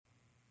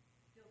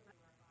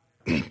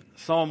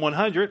Psalm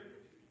 100.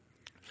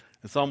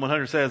 And Psalm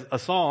 100 says, a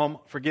psalm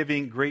for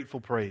giving grateful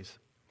praise.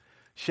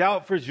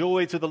 Shout for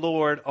joy to the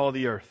Lord, all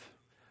the earth.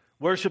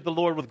 Worship the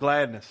Lord with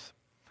gladness.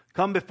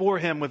 Come before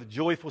him with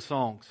joyful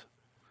songs.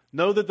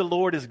 Know that the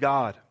Lord is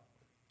God.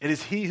 It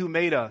is he who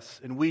made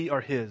us, and we are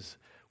his.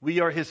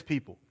 We are his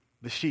people,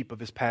 the sheep of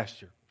his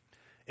pasture.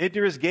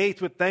 Enter his gates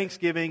with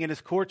thanksgiving and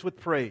his courts with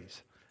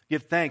praise.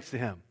 Give thanks to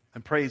him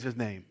and praise his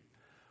name.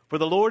 For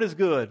the Lord is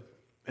good,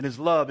 and his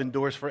love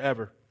endures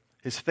forever.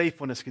 His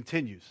faithfulness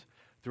continues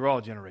through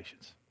all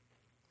generations.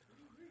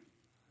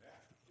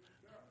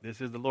 This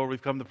is the Lord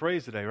we've come to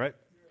praise today, right?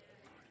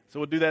 So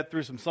we'll do that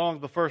through some songs,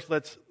 but first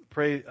let's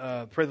pray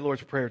the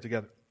Lord's Prayer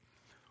together.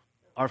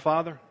 Our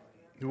Father,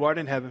 who art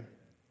in heaven,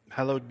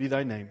 hallowed be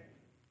thy name.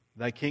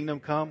 Thy kingdom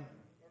come,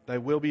 thy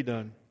will be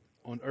done,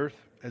 on earth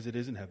as it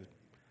is in heaven.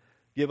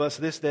 Give us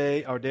this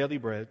day our daily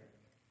bread,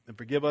 and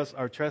forgive us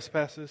our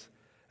trespasses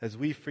as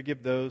we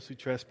forgive those who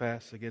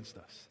trespass against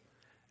us.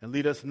 And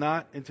lead us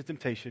not into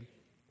temptation,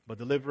 but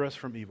deliver us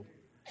from evil.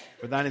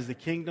 For thine is the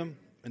kingdom,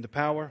 and the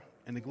power,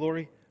 and the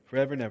glory,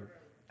 forever and ever.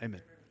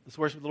 Amen. Let's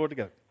worship the Lord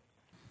together.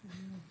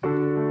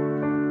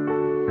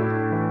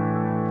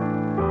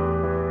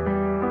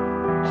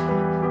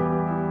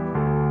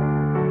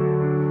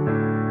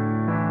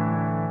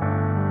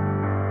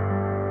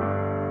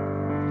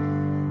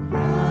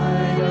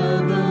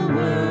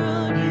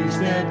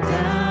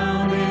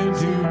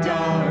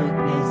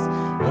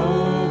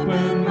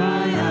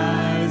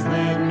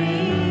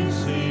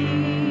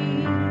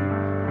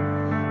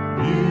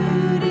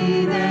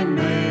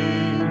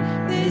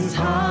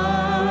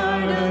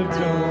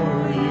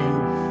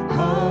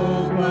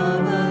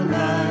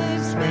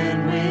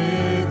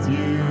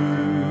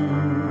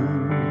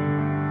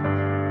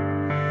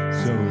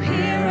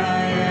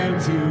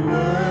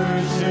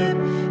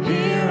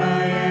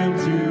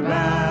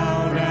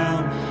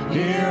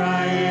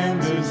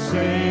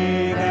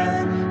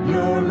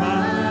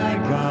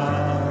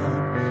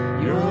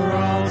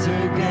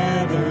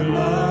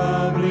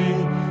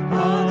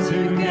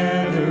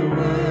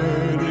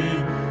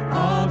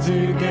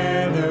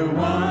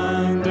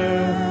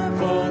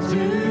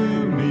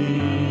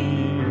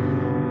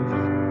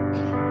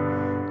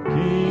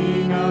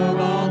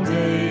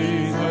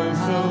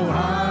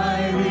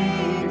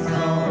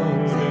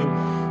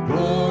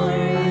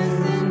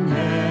 Glorious in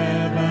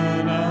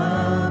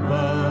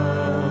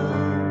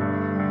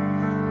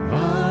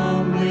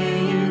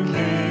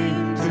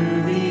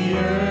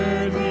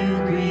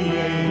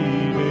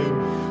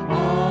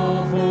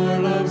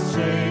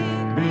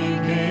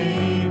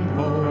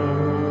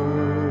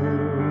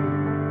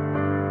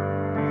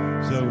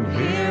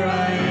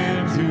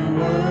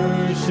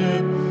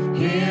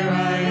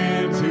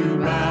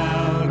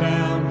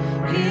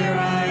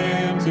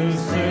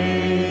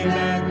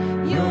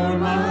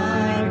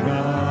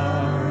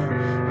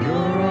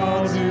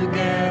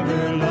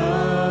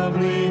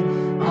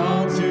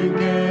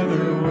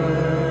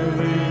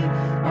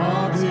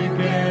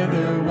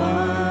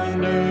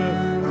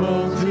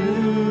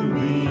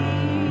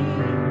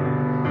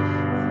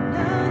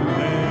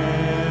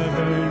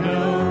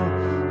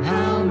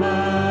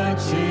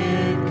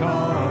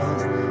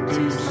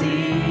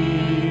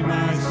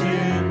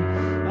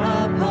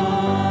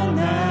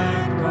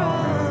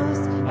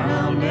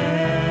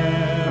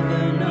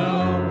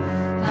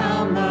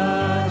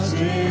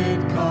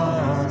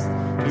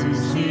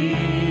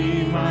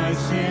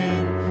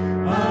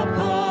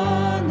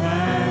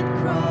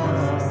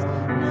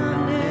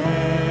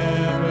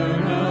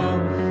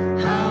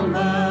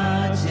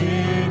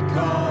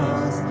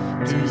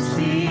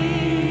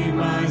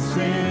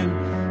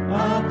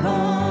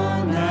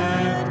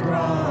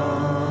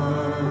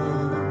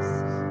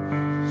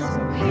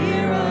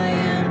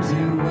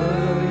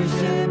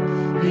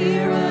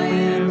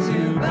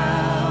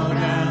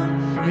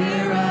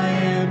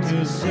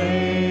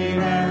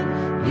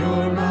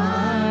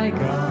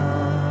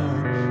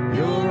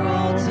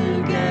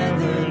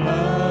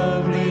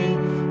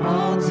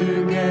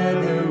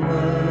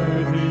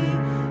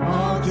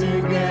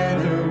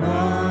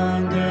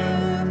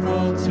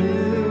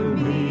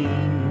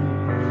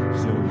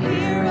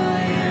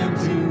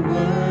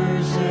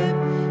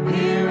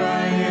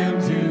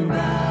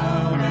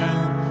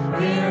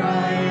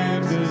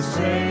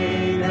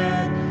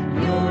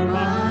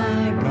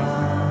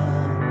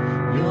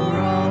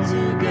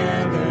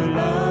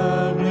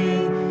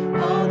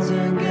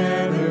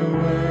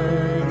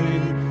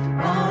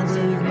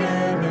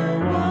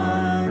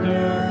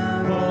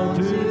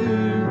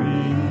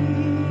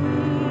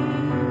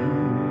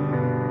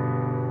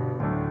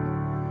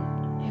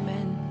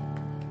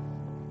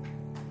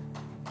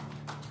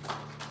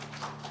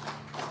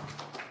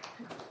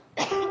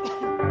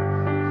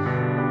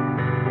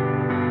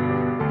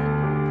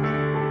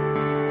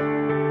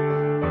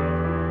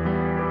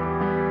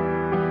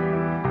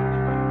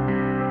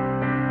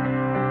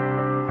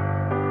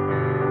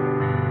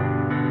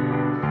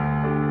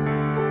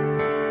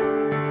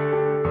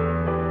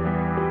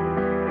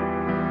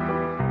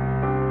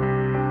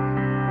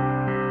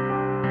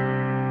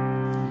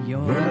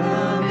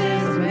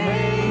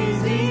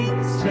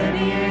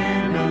steady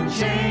and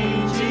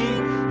unchanging.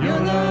 Your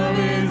love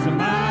is a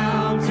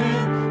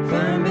mountain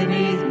firm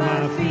beneath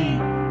my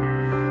feet.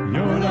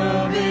 Your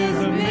love is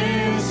a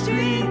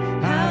mystery,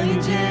 how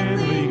you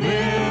gently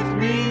lift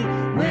me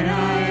when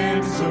I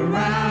am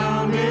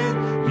surrounded.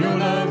 Your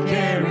love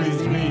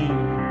carries me.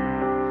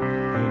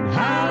 And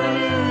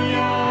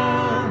hallelujah,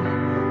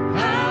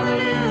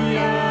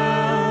 hallelujah,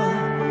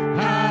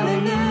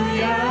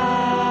 hallelujah.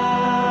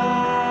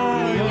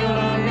 Your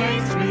love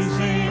makes me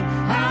sing.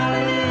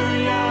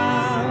 Hallelujah,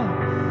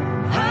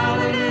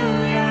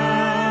 hallelujah,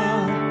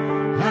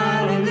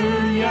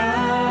 hallelujah.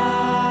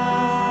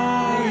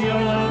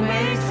 Your love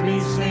makes me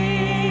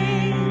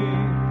sing.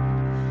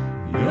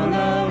 Your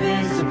love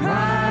is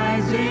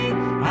surprising.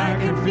 I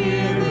can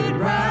feel it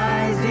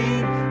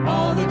rising.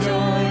 All the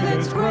joy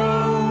that's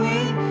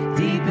growing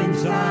deep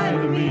inside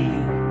of me.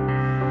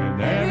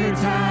 And every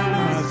time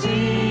I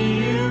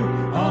see you,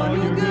 all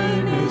your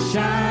goodness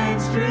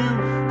shines through.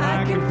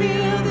 I can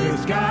feel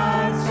this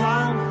God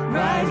song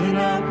rising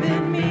up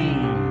in me.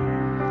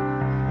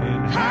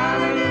 And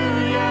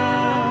hallelujah,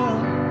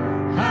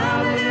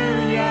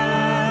 hallelujah,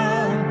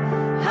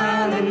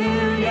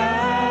 hallelujah.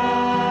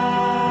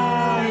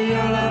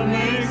 Your love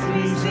makes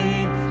me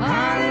sing.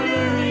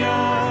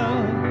 Hallelujah,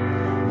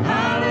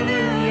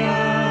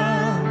 hallelujah,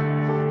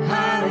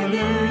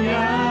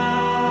 hallelujah.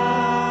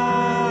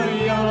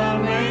 Your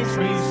love makes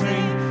me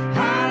sing.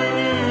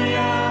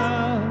 Hallelujah,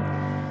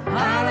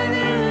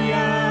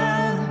 hallelujah,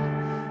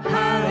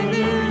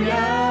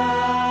 hallelujah.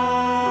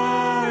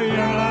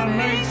 Your love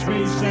makes me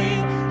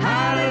sing.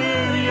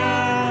 Hallelujah,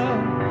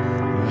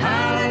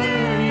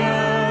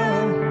 hallelujah,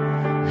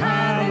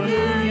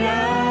 hallelujah.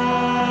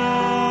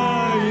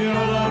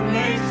 Your love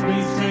makes me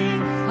sing.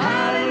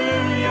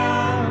 Hallelujah,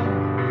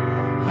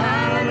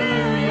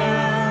 hallelujah,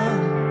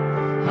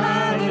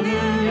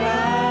 hallelujah.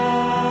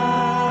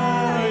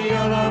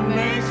 Your love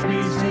makes me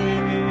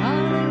sing.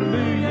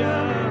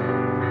 Hallelujah,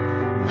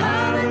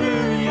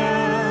 hallelujah,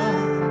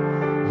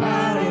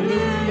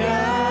 hallelujah.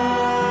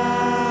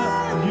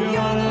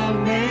 Your love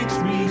makes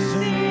me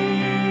sing.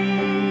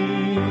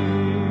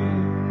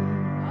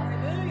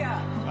 Hallelujah.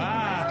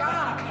 Praise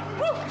God.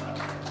 Woo.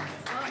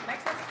 Song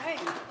makes us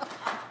sing.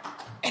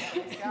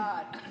 Praise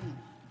God.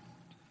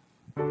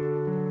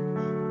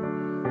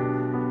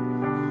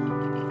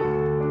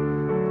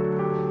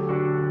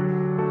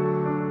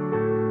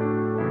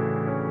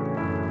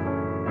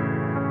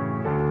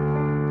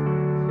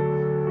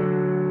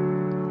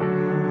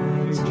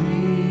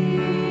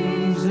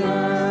 Jesus,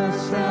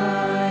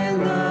 I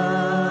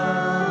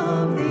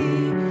love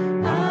thee.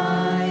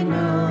 I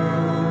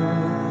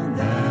know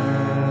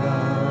thou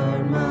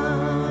art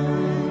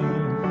mine.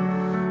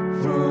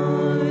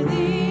 For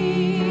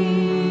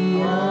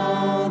thee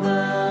all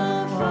the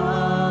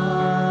Father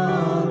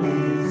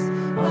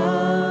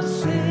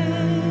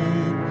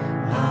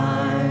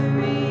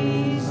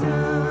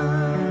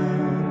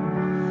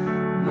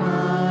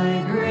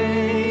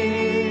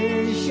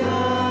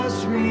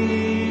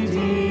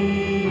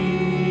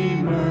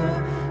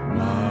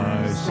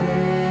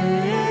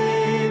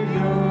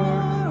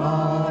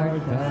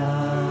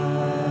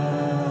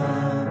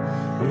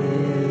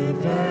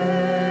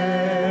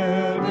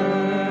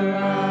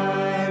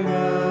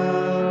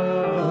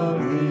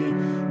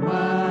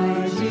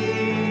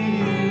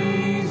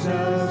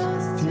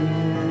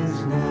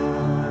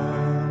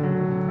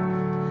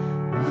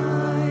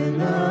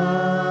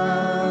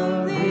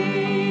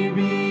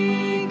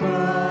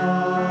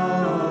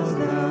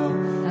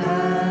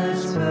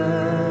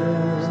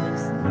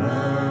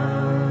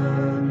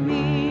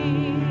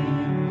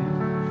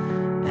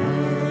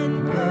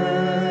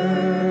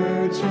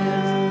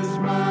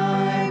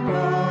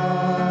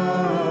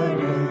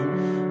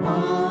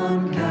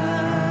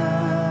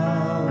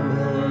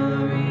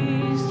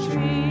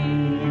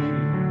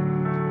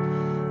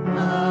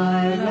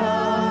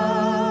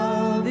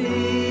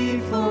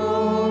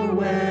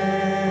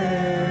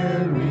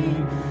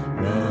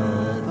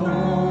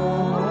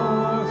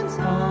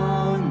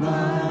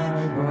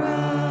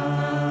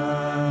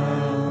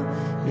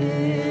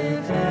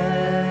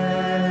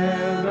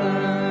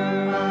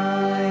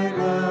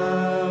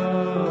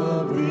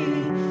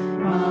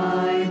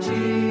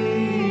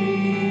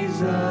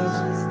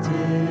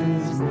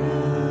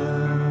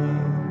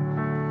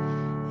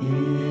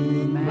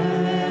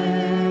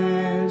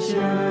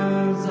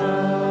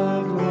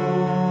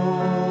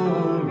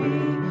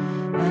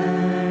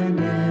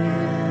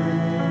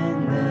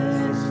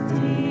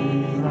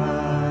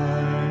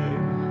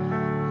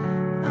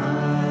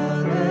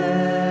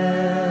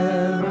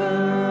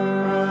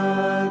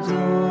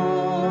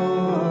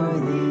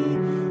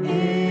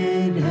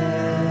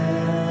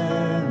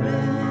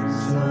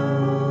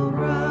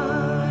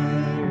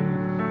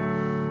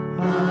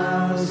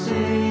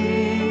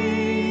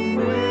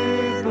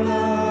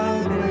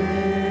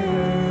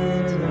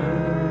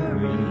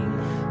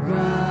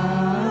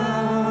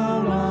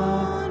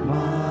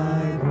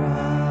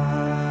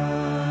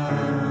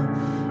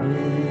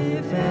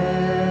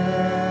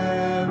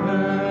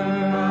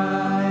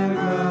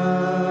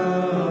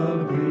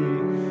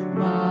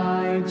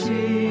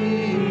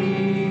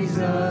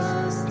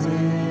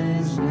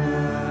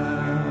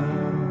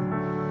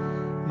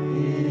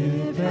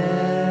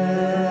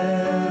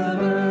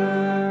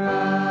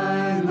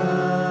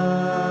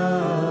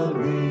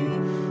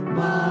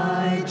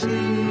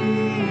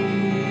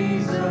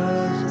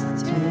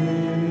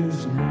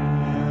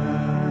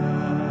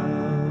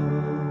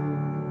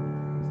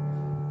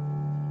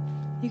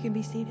can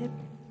be seated.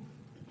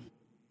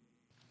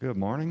 Good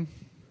morning.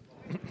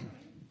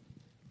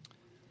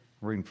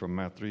 Reading from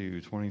Matthew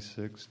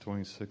 26,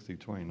 26 through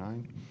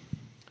 29.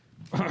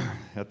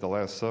 At the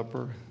Last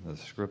Supper, the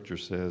scripture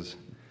says,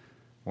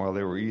 while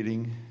they were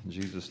eating,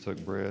 Jesus took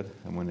bread,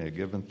 and when they had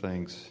given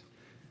thanks,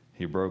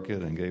 he broke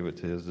it and gave it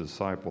to his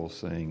disciples,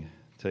 saying,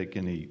 take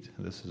and eat,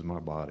 this is my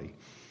body.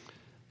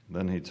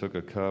 Then he took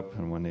a cup,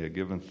 and when they had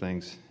given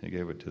thanks, he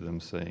gave it to them,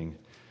 saying,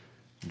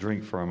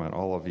 drink from it,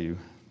 all of you,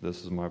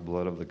 this is my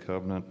blood of the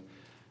covenant,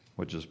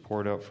 which is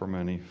poured out for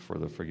many for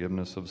the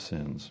forgiveness of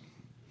sins.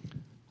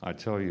 I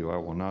tell you, I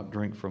will not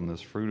drink from this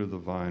fruit of the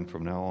vine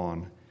from now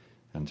on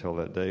until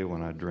that day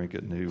when I drink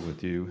it new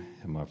with you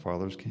in my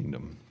Father's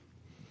kingdom.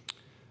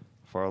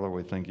 Father,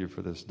 we thank you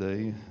for this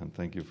day, and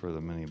thank you for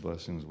the many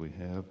blessings we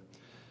have,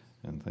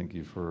 and thank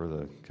you for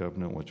the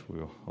covenant which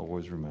we'll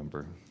always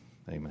remember.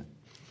 Amen.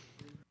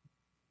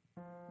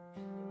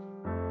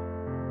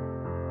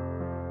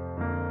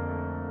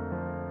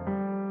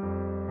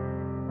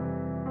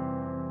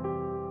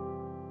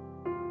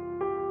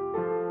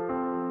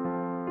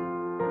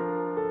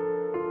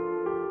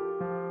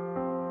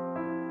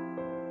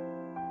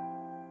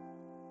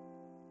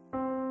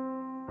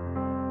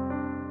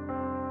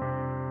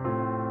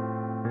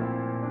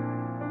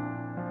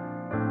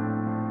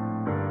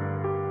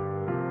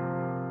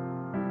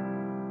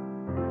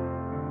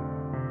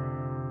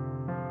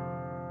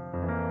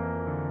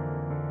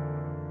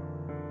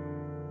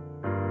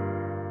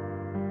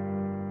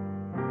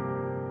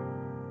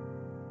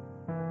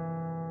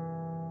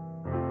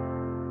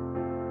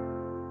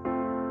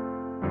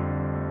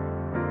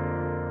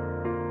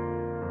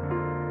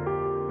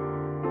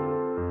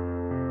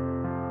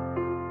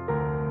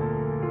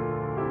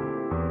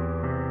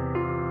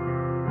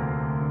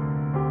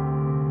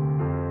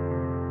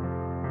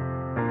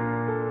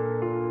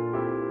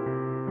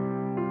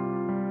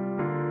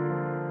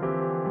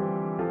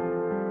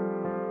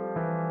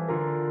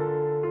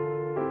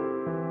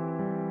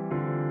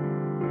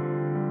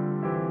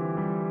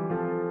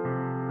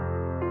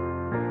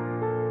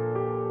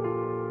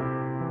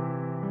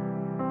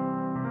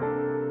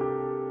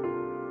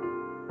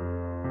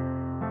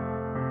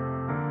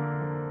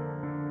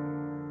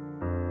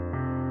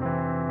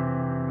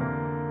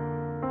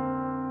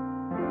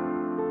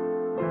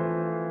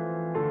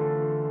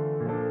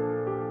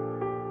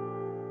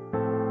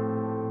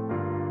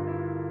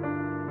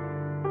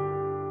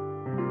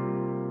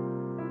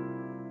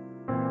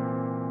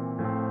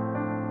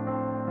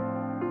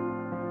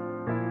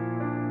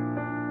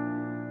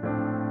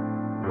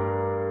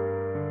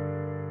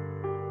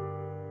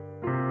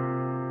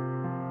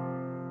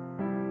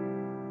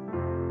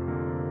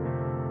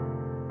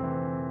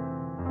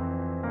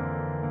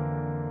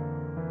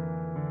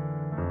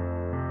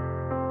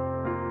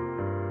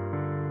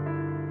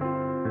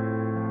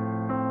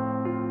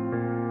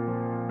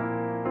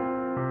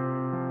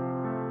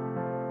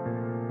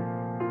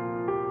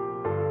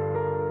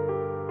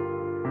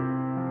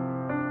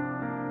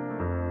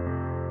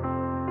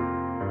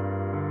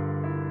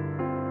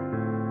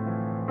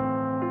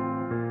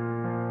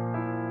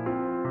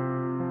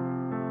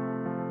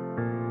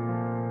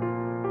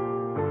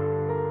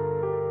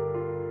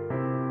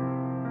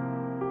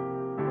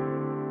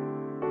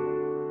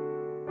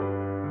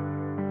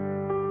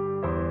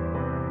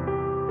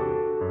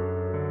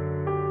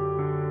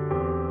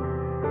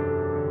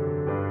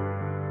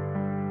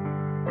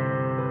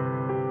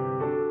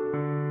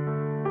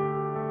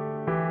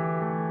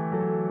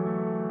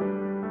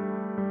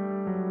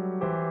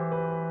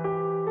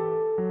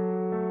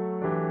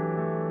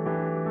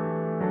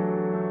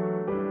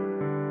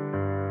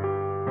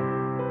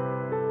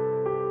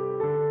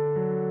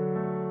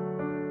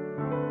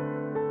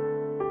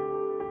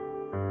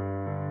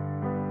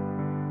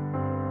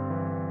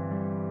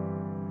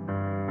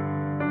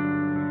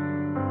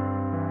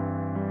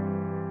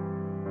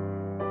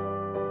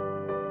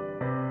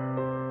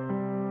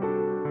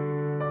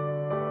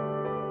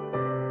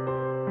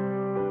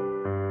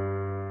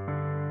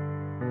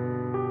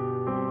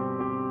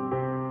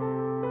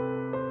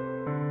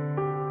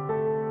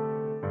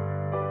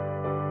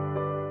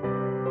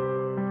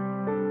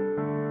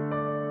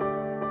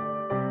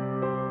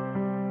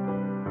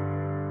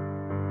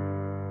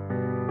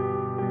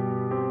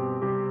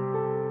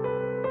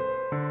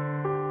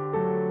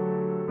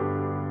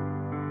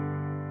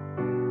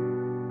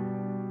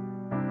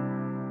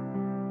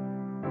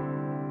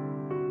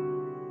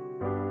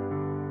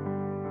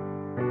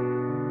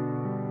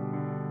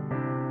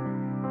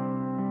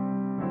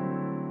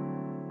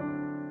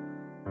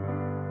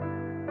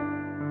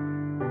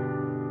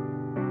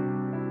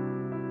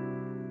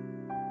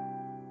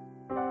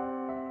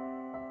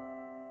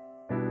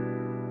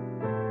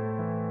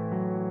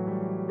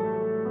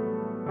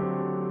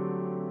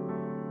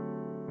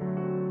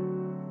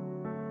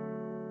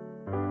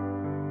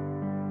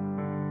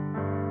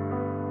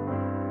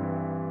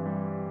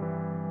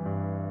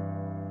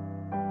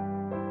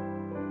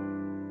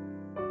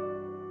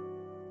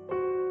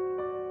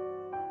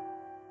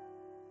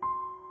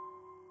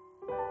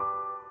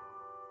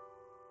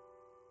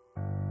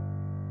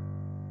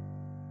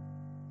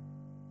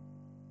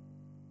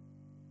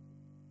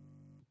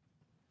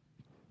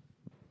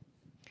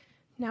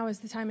 Now is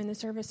the time in the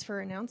service for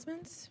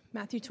announcements.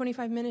 Matthew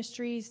 25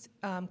 Ministries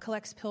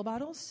collects pill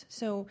bottles.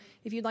 So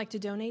if you'd like to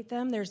donate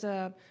them, there's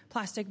a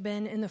plastic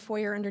bin in the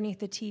foyer underneath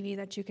the TV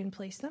that you can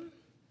place them.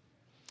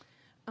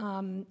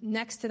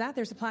 Next to that,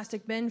 there's a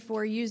plastic bin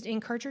for used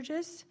ink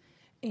cartridges,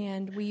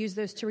 and we use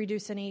those to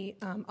reduce any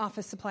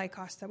office supply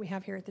costs that we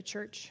have here at the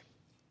church.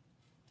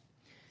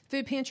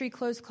 Food pantry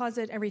closed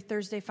closet every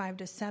Thursday, 5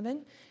 to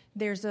 7.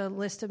 There's a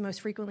list of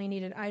most frequently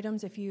needed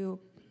items. If you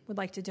would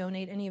like to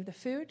donate any of the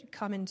food,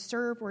 come and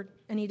serve, or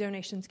any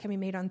donations can be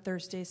made on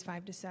Thursdays,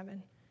 5 to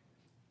 7.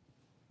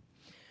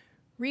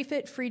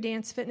 Refit free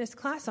dance fitness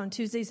class on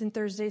Tuesdays and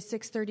Thursdays,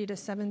 6:30 to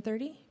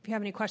 7:30. If you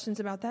have any questions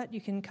about that,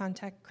 you can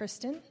contact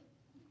Kristen.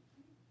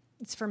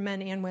 It's for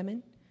men and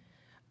women.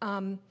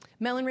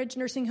 Mellon Ridge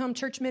Nursing Home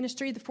Church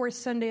Ministry, the fourth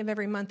Sunday of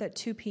every month at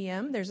 2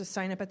 p.m. There's a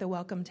sign up at the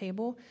welcome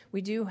table.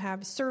 We do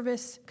have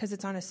service because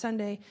it's on a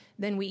Sunday.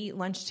 Then we eat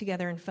lunch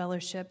together in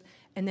fellowship,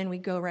 and then we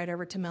go right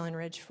over to Mellon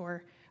Ridge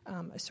for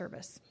a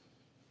service.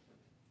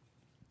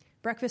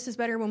 Breakfast is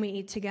better when we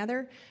eat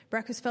together.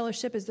 Breakfast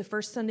fellowship is the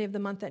first Sunday of the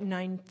month at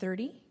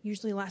 9:30.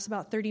 Usually lasts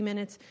about 30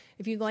 minutes.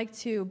 If you'd like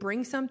to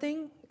bring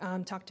something,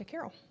 talk to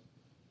Carol.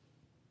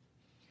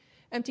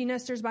 Empty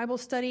Nesters Bible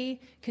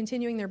Study,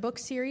 continuing their book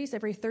series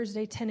every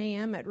Thursday, 10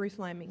 a.m. at Ruth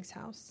Liming's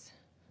house.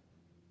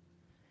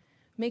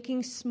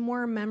 Making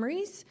S'more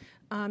Memories.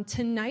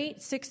 Tonight,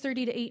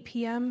 6:30 to 8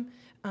 p.m.,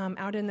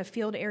 out in the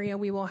field area,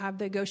 we will have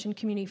the Goshen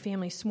Community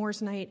Family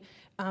S'mores Night.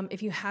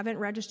 If you haven't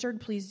registered,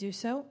 please do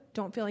so.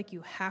 Don't feel like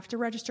you have to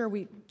register.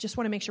 We just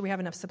want to make sure we have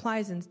enough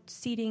supplies and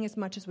seating as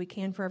much as we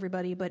can for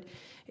everybody. But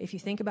if you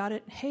think about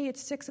it, hey,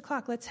 it's 6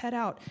 o'clock, let's head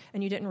out,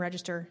 and you didn't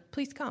register,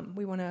 please come.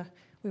 We want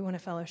to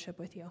fellowship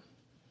with you.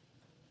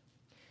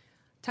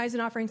 Tithes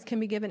and offerings can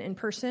be given in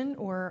person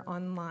or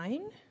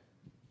online.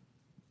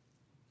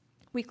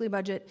 Weekly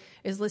budget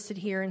is listed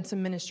here in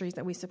some ministries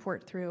that we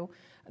support through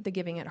the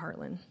giving at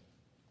Heartland.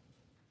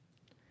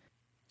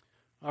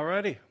 All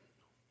righty.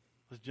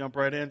 Let's jump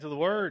right into the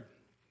Word.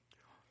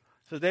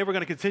 So today we're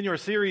going to continue our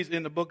series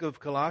in the book of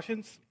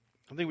Colossians.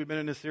 I think we've been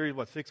in this series,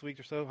 6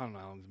 weeks or so? I don't know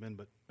how long it's been,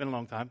 but it's been a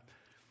long time.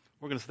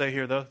 We're going to stay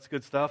here, though. It's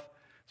good stuff.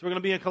 So we're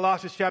going to be in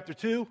Colossians chapter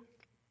 2, and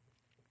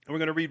we're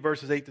going to read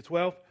verses 8 to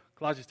 12.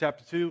 Colossians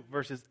chapter 2,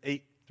 verses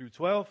 8 through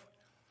 12.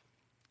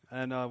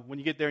 And when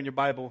you get there in your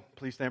Bible,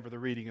 please stand for the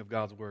reading of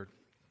God's Word.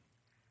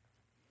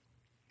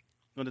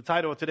 Now, the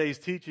title of today's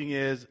teaching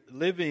is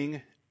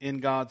Living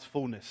in God's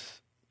Fullness.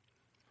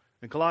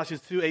 In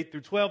Colossians 2, 8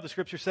 through 12, the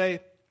Scriptures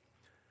say,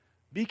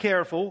 "Be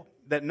careful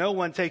that no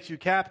one takes you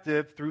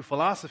captive through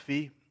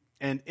philosophy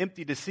and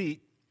empty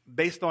deceit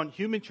based on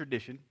human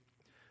tradition,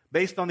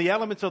 based on the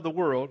elements of the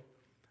world,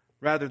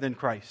 rather than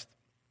Christ.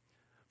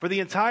 For the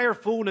entire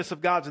fullness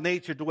of God's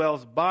nature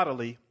dwells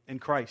bodily in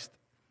Christ.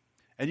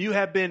 And you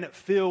have been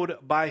filled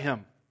by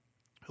Him,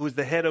 who is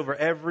the head over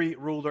every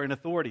ruler and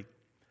authority.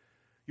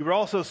 You were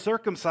also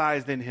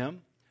circumcised in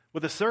Him,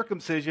 with a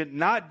circumcision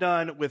not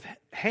done with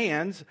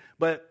hands,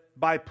 but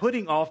by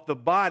putting off the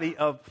body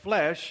of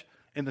flesh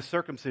in the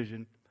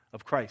circumcision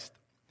of Christ,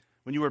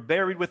 when you were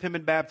buried with Him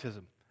in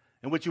baptism,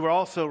 in which you were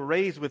also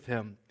raised with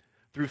Him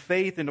through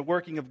faith in the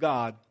working of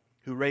God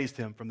who raised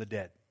Him from the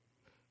dead."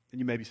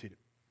 And you may be seated.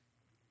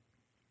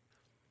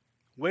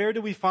 Where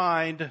do we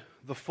find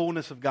the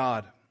fullness of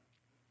God?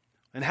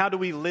 And how do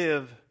we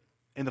live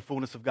in the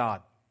fullness of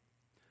God?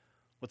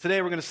 Well,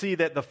 today we're going to see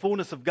that the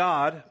fullness of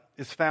God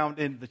is found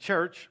in the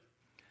church,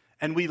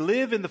 and we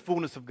live in the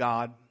fullness of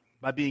God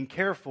by being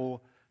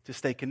careful to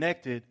stay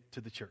connected to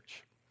the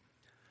church.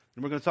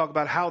 And we're going to talk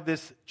about how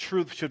this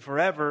truth should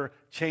forever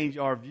change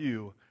our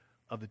view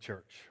of the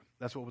church.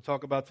 That's what we'll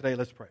talk about today.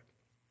 Let's pray.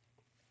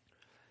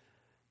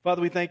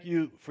 Father, we thank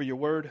you for your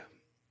word.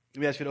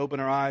 We ask you to open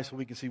our eyes so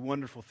we can see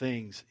wonderful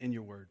things in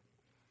your word.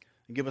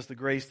 And give us the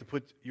grace to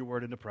put your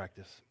word into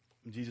practice.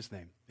 In Jesus'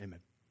 name,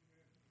 amen.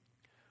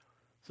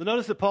 So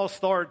notice that Paul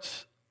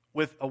starts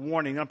with a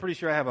warning. I'm pretty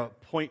sure I have a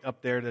point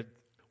up there that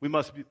we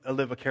must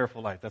live a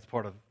careful life. That's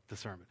part of the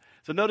sermon.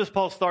 So notice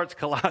Paul starts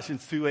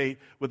Colossians 2:8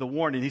 with a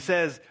warning. He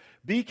says,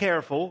 "Be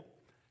careful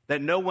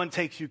that no one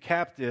takes you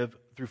captive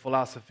through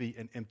philosophy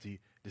and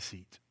empty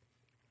deceit."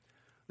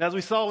 Now, as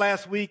we saw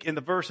last week in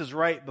the verses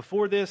right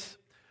before this,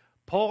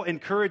 Paul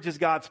encourages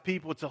God's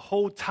people to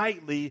hold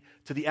tightly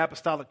to the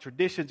apostolic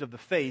traditions of the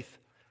faith,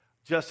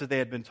 just as they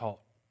had been taught.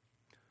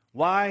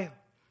 Why?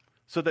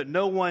 So that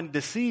no one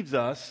deceives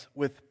us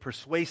with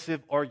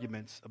persuasive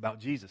arguments about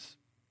Jesus.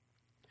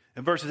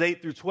 In verses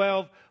 8 through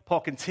 12,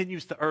 Paul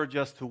continues to urge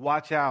us to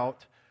watch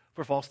out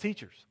for false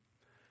teachers.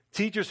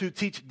 Teachers who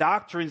teach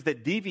doctrines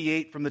that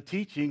deviate from the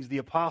teachings the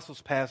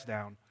apostles passed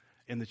down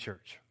in the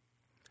church.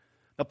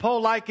 Now,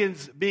 Paul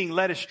likens being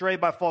led astray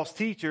by false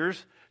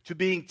teachers to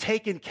being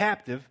taken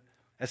captive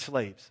as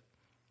slaves.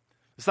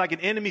 It's like an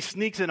enemy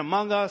sneaks in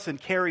among us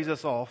and carries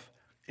us off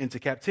into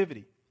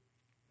captivity.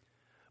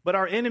 But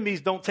our enemies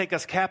don't take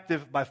us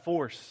captive by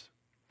force.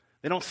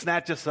 They don't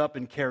snatch us up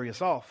and carry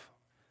us off.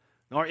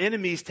 Our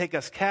enemies take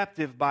us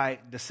captive by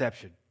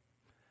deception.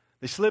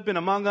 They slip in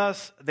among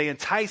us, they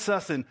entice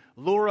us and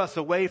lure us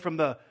away from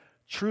the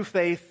true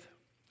faith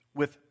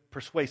with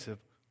persuasive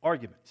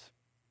arguments.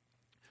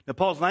 Now,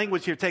 Paul's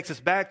language here takes us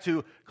back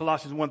to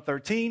Colossians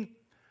 1:13,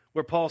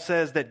 where Paul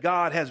says that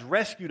God has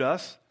rescued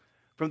us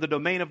from the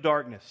domain of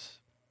darkness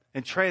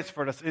and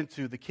transferred us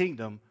into the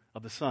kingdom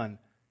of the Son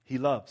he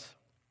loves.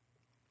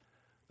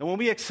 Now, when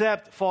we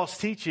accept false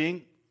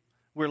teaching,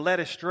 we're led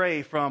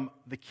astray from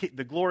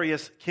the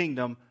glorious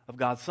kingdom of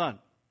God's Son.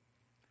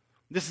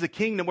 This is a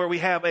kingdom where we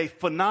have a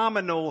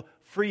phenomenal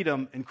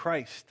freedom in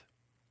Christ.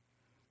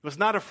 It's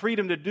not a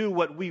freedom to do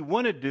what we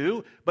want to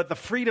do, but the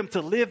freedom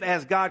to live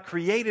as God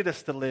created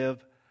us to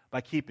live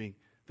by keeping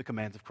the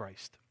commands of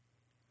Christ.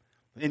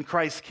 In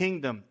Christ's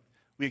kingdom,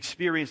 we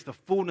experience the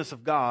fullness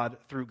of God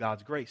through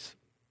God's grace.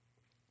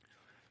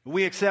 When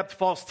we accept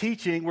false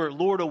teaching, we're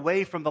lured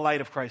away from the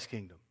light of Christ's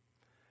kingdom.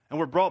 And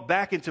we're brought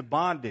back into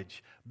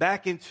bondage,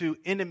 back into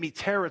enemy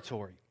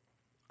territory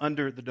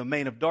under the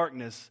domain of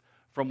darkness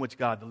from which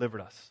God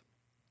delivered us.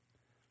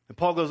 And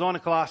Paul goes on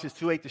in Colossians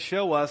 2:8 to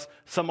show us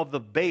some of the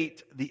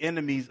bait the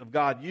enemies of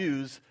God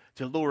use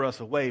to lure us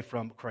away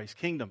from Christ's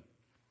kingdom.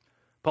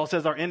 Paul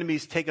says our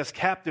enemies take us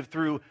captive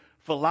through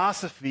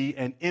philosophy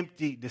and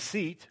empty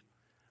deceit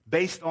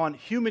based on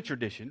human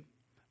tradition,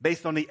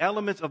 based on the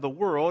elements of the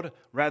world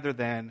rather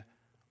than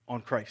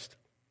on Christ.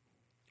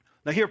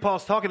 Now here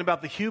Paul's talking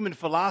about the human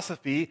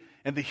philosophy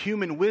and the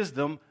human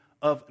wisdom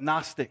of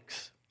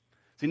Gnostics.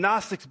 See,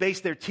 Gnostics base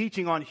their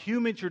teaching on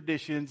human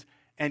traditions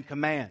and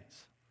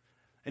commands.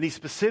 And he's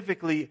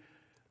specifically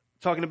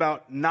talking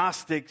about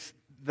Gnostics,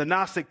 the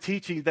Gnostic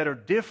teachings that are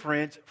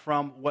different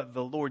from what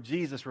the Lord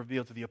Jesus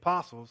revealed to the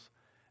apostles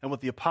and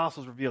what the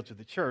apostles revealed to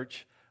the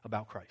church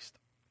about Christ.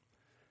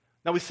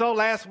 Now, we saw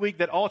last week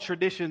that all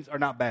traditions are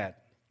not bad.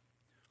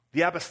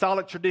 The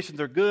apostolic traditions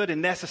are good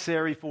and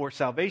necessary for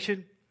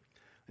salvation.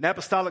 And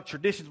apostolic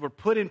traditions were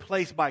put in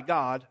place by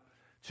God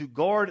to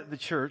guard the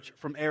church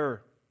from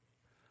error.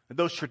 And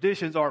those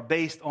traditions are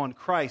based on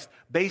Christ,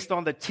 based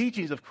on the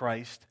teachings of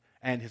Christ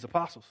and his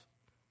apostles.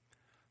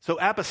 So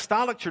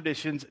apostolic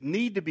traditions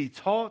need to be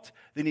taught,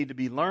 they need to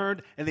be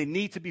learned, and they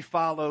need to be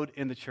followed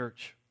in the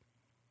church.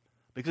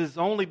 Because it's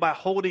only by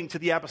holding to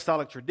the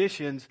apostolic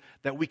traditions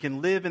that we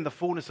can live in the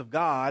fullness of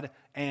God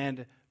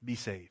and be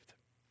saved.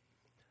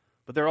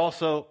 But there are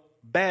also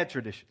bad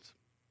traditions.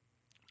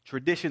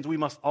 Traditions we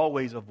must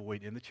always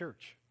avoid in the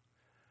church.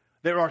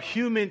 There are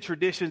human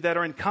traditions that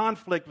are in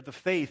conflict with the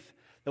faith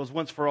that was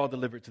once for all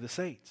delivered to the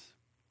saints.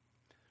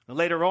 And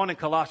later on in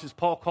Colossians,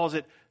 Paul calls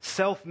it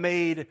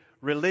self-made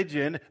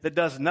religion that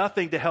does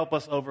nothing to help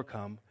us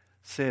overcome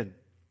sin.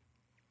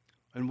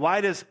 And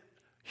why does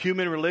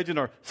human religion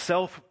or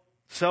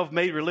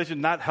self-made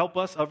religion not help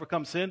us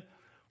overcome sin?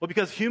 Well,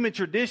 because human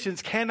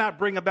traditions cannot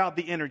bring about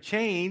the inner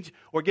change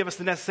or give us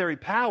the necessary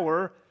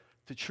power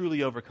to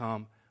truly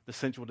overcome the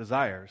sensual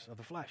desires of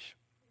the flesh.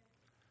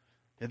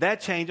 And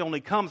that change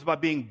only comes by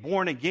being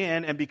born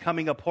again and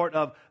becoming a part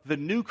of the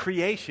new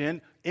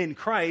creation in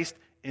Christ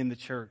in the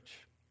church.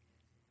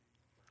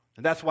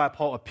 And that's why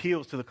Paul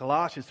appeals to the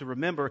Colossians to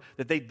remember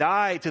that they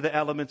died to the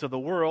elements of the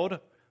world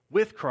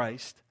with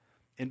Christ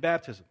in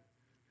baptism.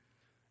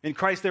 In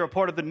Christ, they're a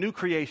part of the new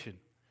creation,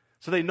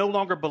 so they no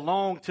longer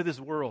belong to this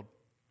world.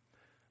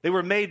 They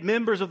were made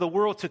members of the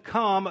world to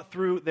come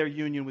through their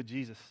union with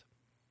Jesus.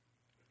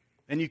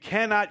 And you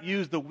cannot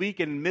use the weak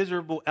and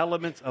miserable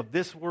elements of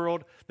this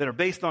world that are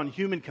based on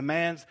human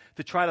commands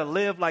to try to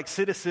live like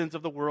citizens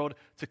of the world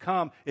to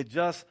come. It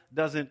just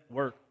doesn't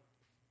work.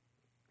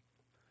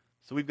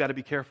 So we've got to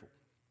be careful.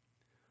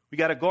 We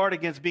got to guard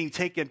against being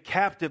taken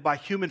captive by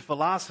human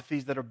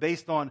philosophies that are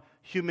based on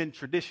human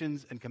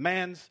traditions and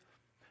commands,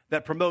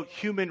 that promote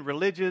human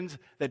religions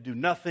that do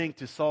nothing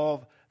to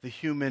solve the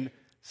human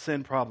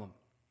sin problem.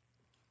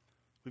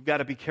 We've got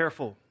to be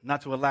careful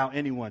not to allow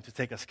anyone to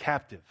take us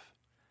captive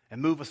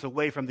and move us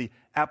away from the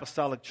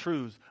apostolic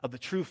truths of the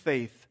true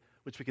faith,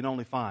 which we can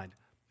only find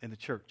in the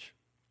church.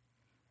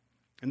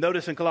 And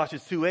notice in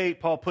Colossians 2:8,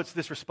 Paul puts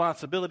this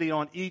responsibility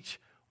on each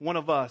one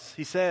of us.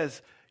 He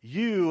says,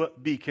 you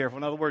be careful.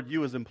 In other words,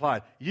 you is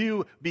implied.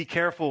 You be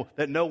careful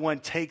that no one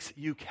takes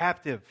you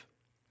captive.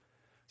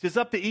 So it's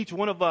up to each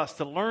one of us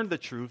to learn the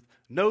truth,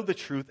 know the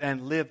truth,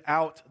 and live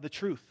out the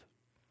truth.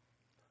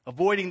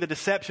 Avoiding the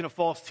deception of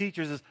false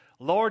teachers is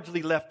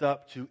largely left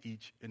up to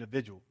each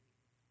individual.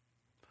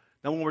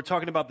 Now, when we're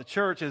talking about the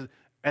church,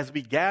 as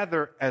we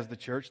gather as the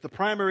church, the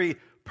primary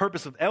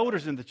purpose of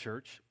elders in the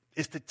church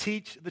is to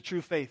teach the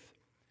true faith.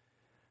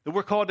 That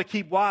we're called to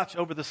keep watch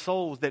over the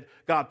souls that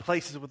God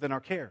places within our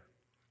care.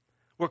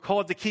 We're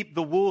called to keep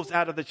the wolves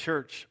out of the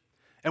church.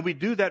 And we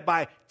do that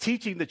by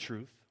teaching the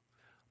truth,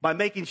 by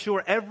making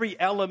sure every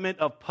element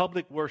of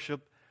public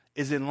worship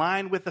is in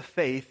line with the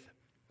faith,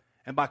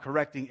 and by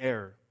correcting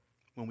error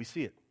when we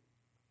see it.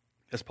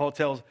 As Paul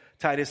tells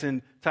Titus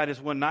in Titus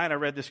 1:9, I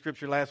read this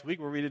scripture last week,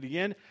 we'll read it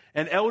again.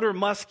 An elder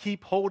must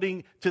keep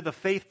holding to the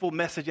faithful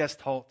message as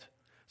taught,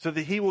 so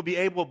that he will be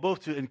able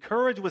both to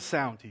encourage with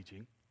sound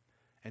teaching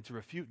and to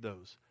refute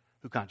those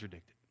who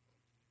contradict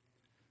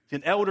it.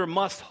 An elder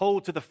must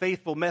hold to the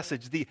faithful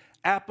message, the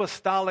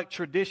apostolic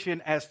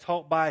tradition as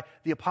taught by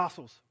the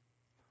apostles.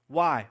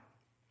 Why?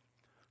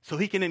 so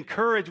he can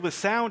encourage with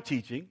sound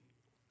teaching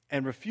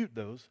and refute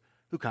those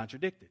who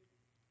contradict it.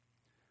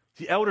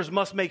 The elders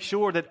must make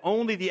sure that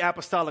only the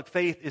apostolic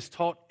faith is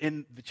taught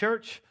in the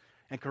church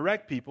and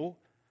correct people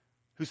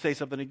who say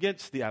something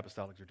against the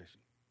apostolic tradition.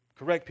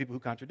 Correct people who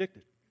contradict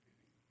it.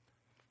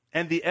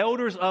 And the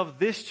elders of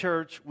this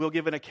church will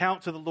give an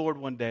account to the Lord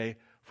one day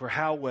for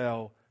how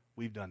well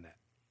we've done that.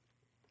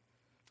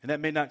 And that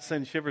may not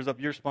send shivers up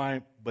your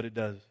spine, but it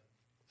does.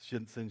 It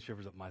shouldn't send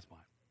shivers up my spine.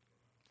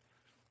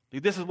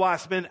 This is why I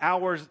spend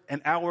hours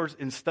and hours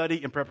in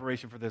study and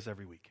preparation for this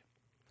every week.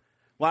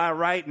 Why I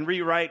write and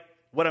rewrite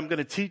what I'm going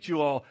to teach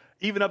you all,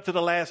 even up to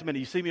the last minute.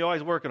 You see me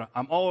always working.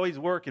 I'm always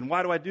working.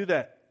 Why do I do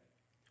that?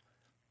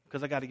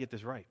 Because I got to get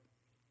this right.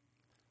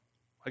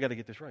 I got to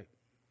get this right.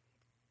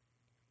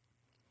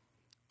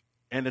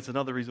 And it's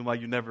another reason why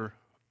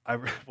I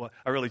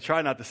really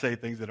try not to say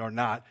things that are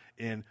not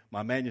in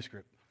my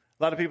manuscript.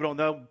 A lot of people don't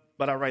know,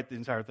 but I write the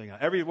entire thing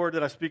out. Every word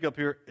that I speak up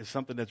here is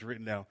something that's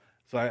written down.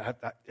 So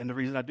and the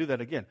reason I do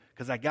that, again,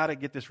 because I got to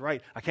get this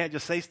right. I can't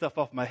just say stuff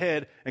off my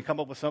head and come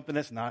up with something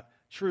that's not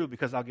true,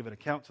 because I'll give an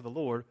account to the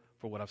Lord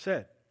for what I've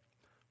said.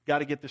 Got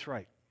to get this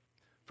right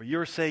for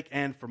your sake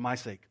and for my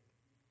sake.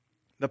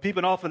 Now,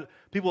 people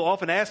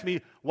often ask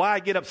me why I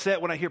get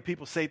upset when I hear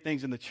people say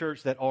things in the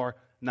church that are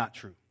not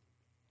true.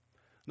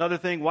 Another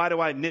thing, why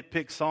do I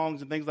nitpick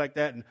songs and things like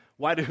that? And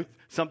why do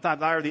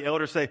sometimes I or the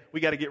elders say, we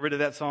got to get rid of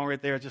that song right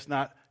there, it's just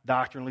not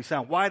doctrinally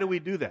sound? Why do we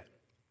do that?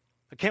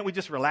 Can't we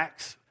just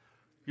relax?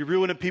 You're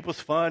ruining people's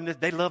fun.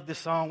 They love this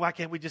song. Why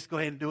can't we just go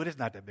ahead and do it? It's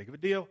not that big of a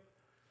deal.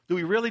 Do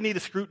we really need to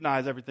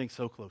scrutinize everything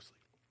so closely?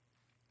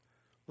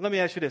 Well, let me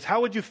ask you this.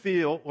 How would you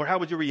feel, or how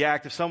would you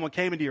react if someone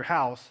came into your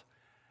house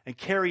and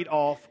carried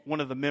off one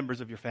of the members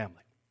of your family?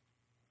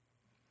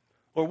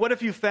 Or what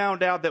if you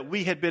found out that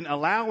we had been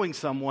allowing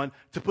someone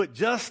to put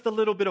just a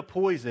little bit of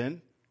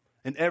poison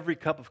in every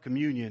cup of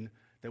communion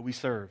that we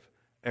serve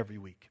every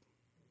week?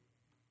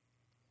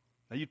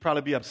 Now, you'd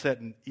probably be upset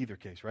in either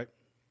case, right?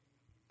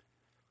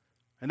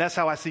 And that's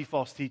how I see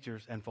false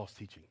teachers and false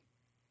teaching.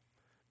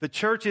 The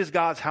church is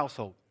God's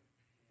household.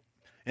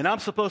 And I'm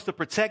supposed to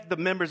protect the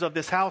members of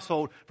this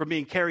household from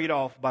being carried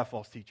off by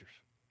false teachers.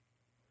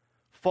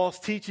 False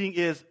teaching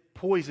is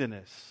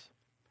poisonous.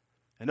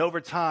 And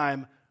over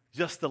time,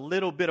 just a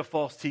little bit of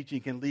false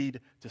teaching can lead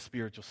to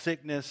spiritual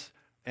sickness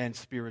and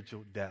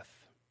spiritual death.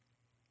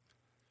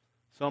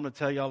 So I'm going to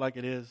tell y'all like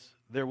it is.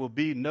 There will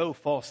be no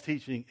false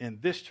teaching in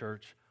this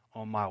church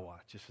on my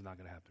watch. This is not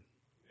going to happen.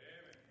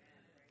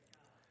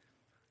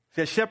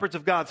 See, as shepherds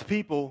of God's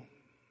people,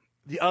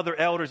 the other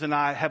elders and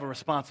I have a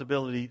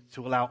responsibility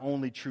to allow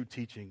only true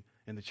teaching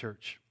in the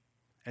church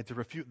and to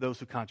refute those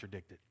who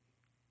contradict it.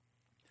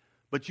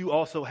 But you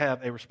also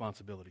have a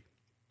responsibility.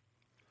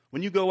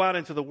 When you go out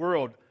into the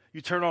world,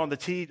 you turn on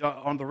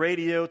the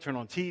radio, turn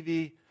on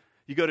TV,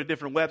 you go to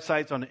different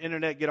websites on the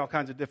internet, get all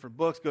kinds of different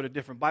books, go to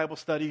different Bible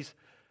studies.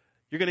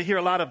 You're going to hear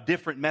a lot of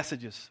different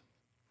messages,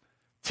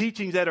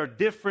 teachings that are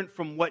different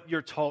from what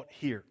you're taught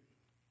here.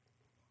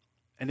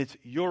 And it's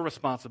your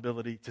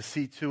responsibility to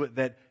see to it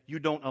that you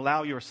don't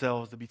allow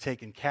yourselves to be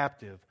taken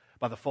captive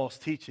by the false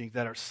teachings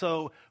that are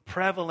so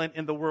prevalent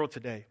in the world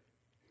today.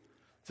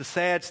 It's a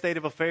sad state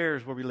of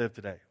affairs where we live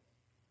today.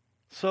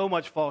 So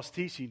much false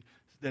teaching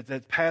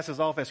that passes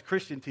off as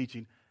Christian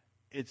teaching.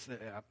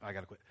 I got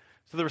to quit.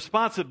 So the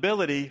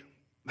responsibility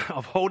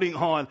of holding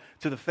on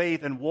to the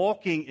faith and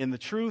walking in the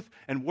truth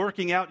and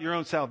working out your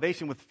own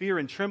salvation with fear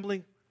and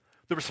trembling,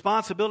 the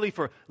responsibility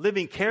for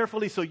living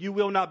carefully so you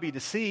will not be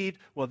deceived,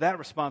 well, that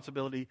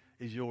responsibility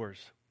is yours.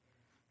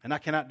 And I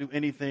cannot do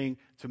anything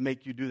to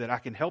make you do that. I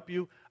can help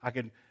you. I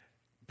can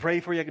pray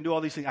for you. I can do all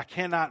these things. I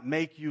cannot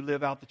make you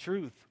live out the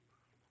truth.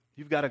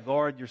 You've got to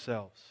guard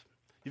yourselves.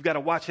 You've got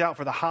to watch out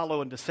for the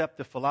hollow and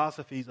deceptive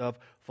philosophies of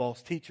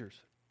false teachers.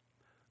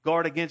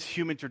 Guard against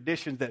human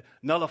traditions that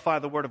nullify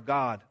the Word of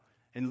God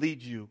and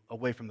lead you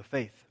away from the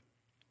faith.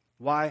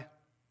 Why?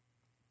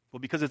 Well,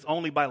 because it's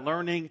only by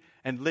learning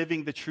and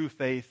living the true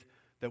faith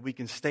that we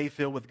can stay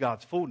filled with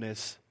God's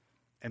fullness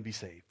and be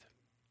saved.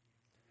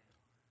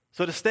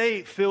 So to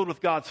stay filled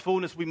with God's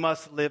fullness, we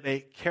must live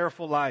a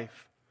careful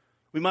life.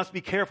 We must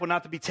be careful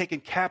not to be taken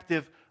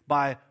captive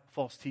by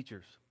false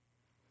teachers.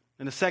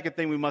 And the second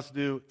thing we must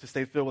do to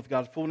stay filled with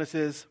God's fullness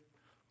is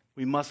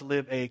we must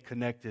live a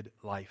connected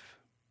life.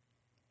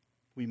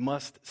 We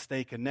must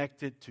stay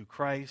connected to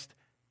Christ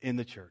in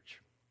the church.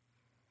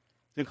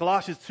 In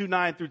Colossians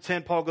 2:9 through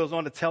 10, Paul goes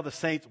on to tell the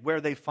saints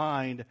where they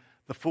find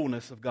the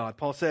fullness of God.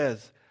 Paul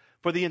says,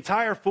 "For the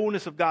entire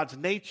fullness of God's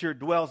nature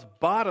dwells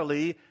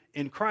bodily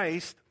in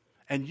Christ,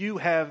 and you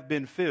have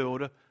been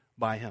filled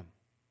by him."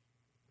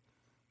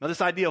 Now,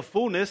 this idea of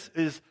fullness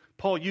is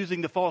Paul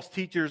using the false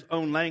teachers'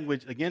 own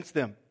language against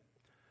them.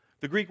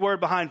 The Greek word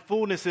behind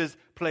fullness is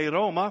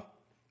pleroma,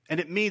 and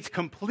it means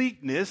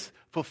completeness,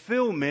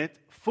 fulfillment,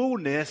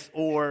 fullness,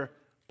 or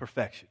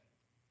perfection.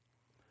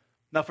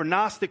 Now, for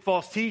Gnostic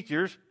false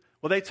teachers,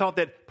 well, they taught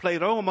that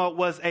pleroma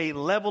was a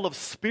level of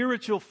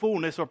spiritual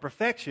fullness or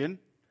perfection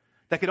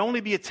that could only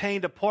be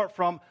attained apart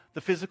from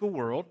the physical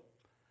world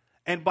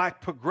and by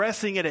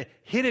progressing in a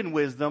hidden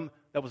wisdom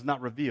that was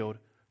not revealed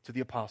to the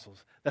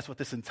apostles. That's what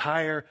this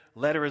entire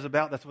letter is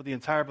about. That's what the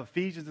entire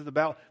Ephesians is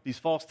about. These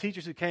false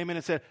teachers who came in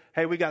and said,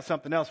 hey, we got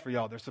something else for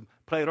y'all. There's some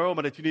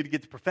pleroma that you need to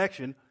get to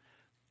perfection.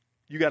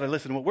 You got to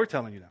listen to what we're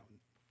telling you now.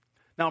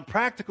 Now, in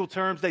practical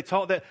terms, they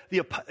taught that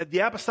the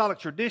apostolic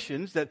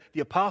traditions that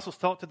the apostles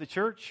taught to the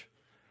church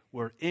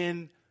were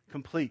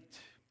incomplete.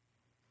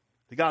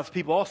 The God's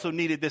people also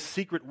needed this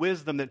secret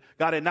wisdom that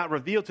God had not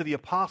revealed to the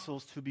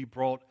apostles to be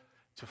brought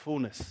to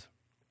fullness.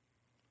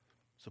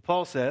 So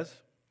Paul says,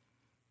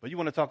 well, you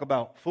want to talk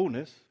about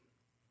fullness?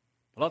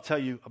 Well, I'll tell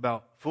you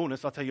about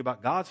fullness. I'll tell you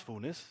about God's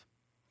fullness.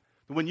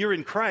 When you're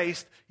in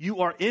Christ, you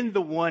are in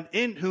the one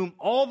in whom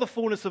all the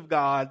fullness of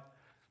God,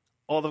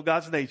 all of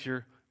God's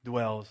nature,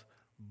 dwells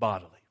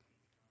bodily.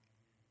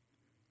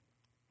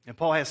 And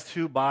Paul has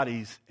two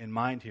bodies in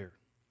mind here.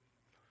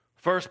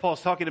 First,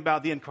 Paul's talking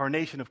about the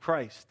incarnation of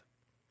Christ.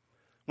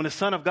 When the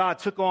Son of God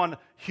took on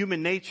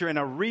human nature in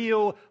a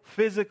real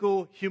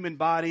physical human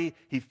body,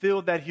 he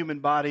filled that human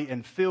body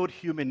and filled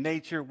human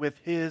nature with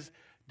his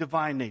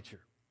divine nature.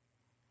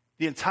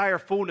 The entire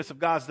fullness of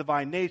God's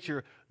divine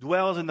nature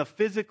dwells in the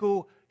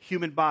physical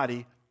human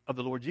body of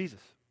the Lord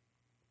Jesus.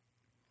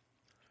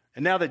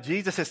 And now that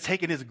Jesus has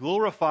taken his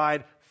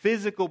glorified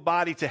physical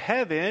body to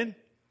heaven,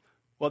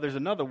 well, there's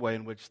another way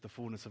in which the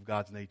fullness of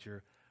God's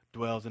nature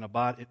dwells in a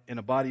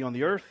body on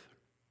the earth,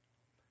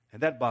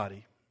 and that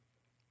body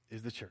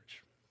is the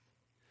church.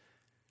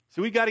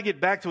 So we got to get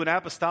back to an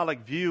apostolic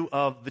view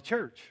of the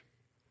church.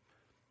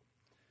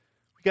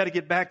 We got to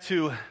get back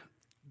to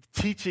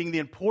teaching the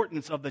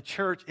importance of the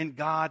church in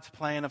God's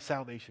plan of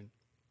salvation.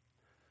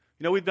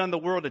 You know, we've done the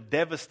world a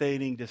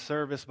devastating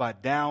disservice by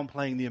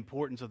downplaying the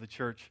importance of the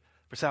church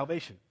for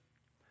salvation.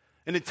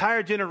 An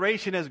entire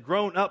generation has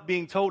grown up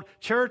being told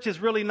church is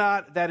really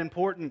not that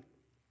important.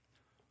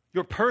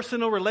 Your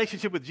personal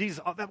relationship with Jesus,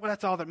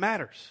 that's all that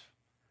matters.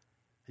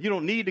 You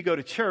don't need to go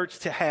to church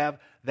to have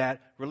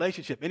that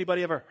relationship.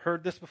 Anybody ever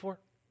heard this before?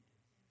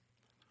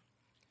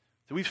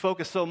 So we've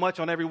focused so much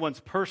on everyone's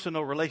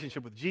personal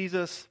relationship with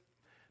Jesus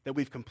that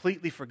we've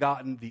completely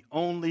forgotten the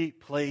only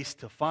place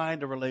to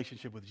find a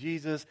relationship with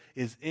Jesus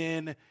is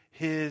in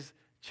his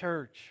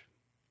church.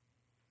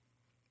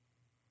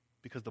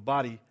 Because the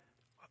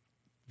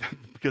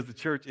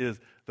church is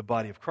the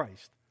body of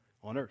Christ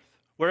on earth.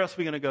 Where else are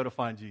we going to go to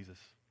find Jesus?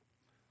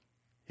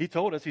 He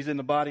told us he's in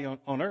the body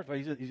on earth.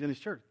 Right? He's in his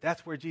church.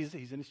 That's where Jesus is.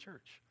 He's in his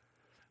church.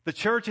 The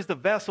church is the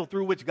vessel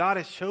through which God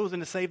has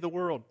chosen to save the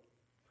world.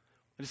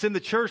 And it's in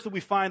the church that we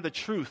find the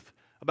truth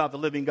about the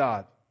living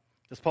God.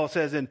 As Paul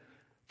says in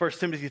 1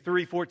 Timothy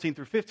 3, 14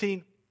 through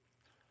 15,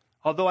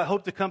 although I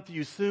hope to come to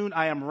you soon,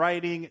 I am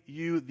writing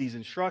you these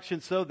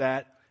instructions so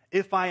that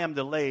if I am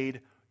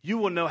delayed, you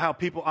will know how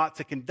people ought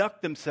to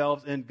conduct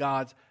themselves in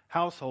God's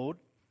household,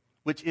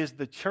 which is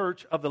the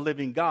church of the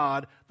living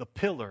God, the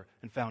pillar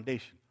and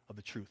foundation of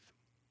the truth.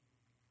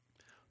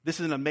 This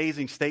is an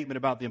amazing statement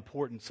about the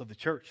importance of the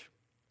church.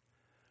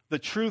 The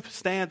truth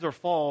stands or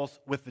falls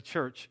with the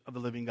church of the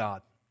living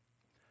God.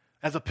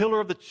 As a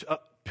pillar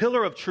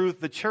of truth,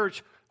 the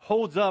church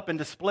holds up and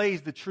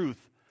displays the truth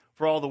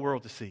for all the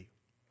world to see.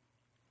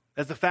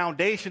 As the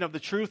foundation of the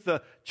truth,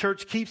 the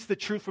church keeps the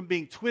truth from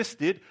being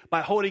twisted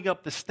by holding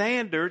up the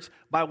standards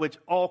by which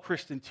all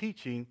Christian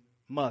teaching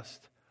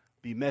must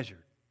be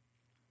measured.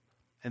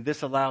 And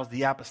this allows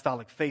the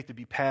apostolic faith to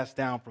be passed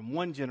down from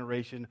one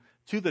generation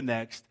to the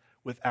next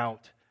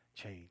without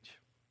change.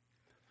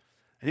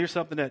 And here's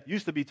something that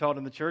used to be taught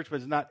in the church, but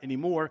is not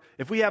anymore.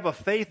 If we have a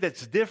faith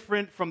that's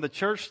different from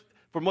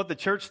what the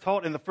church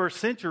taught in the first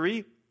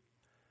century,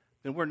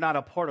 then we're not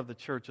a part of the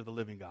church of the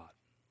living God.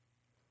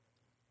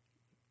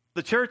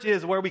 The church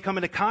is where we come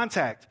into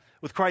contact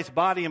with Christ's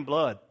body and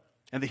blood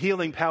and the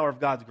healing power of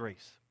God's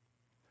grace.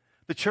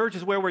 The church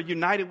is where we're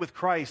united with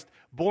Christ,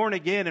 born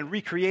again and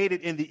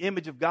recreated in the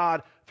image of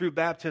God through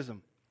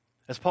baptism.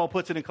 As Paul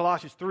puts it in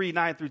Colossians 3,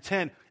 9 through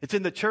 10, it's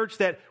in the church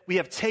that we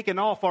have taken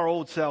off our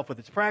old self with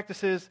its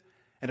practices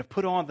and have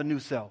put on the new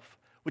self,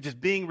 which is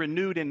being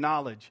renewed in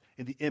knowledge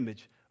in the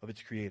image of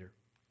its creator.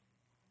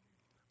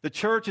 The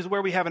church is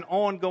where we have an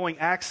ongoing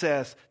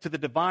access to the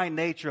divine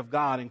nature of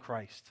God in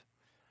Christ,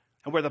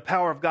 and where the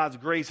power of God's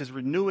grace is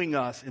renewing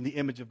us in the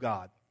image of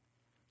God.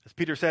 As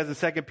Peter says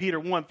in 2 Peter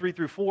 1, 3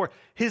 through 4,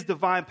 his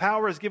divine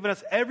power has given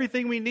us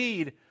everything we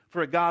need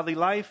for a godly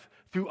life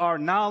through our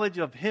knowledge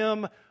of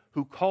him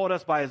who called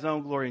us by his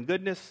own glory and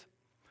goodness.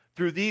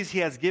 Through these he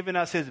has given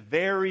us his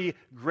very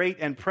great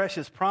and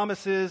precious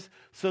promises,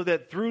 so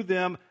that through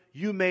them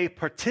you may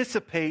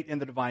participate in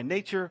the divine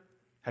nature,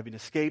 having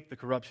escaped the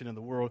corruption in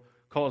the world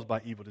caused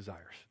by evil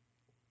desires.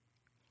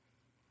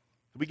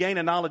 We gain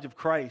a knowledge of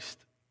Christ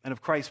and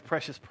of Christ's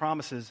precious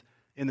promises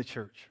in the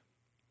church.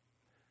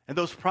 And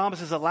those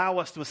promises allow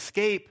us to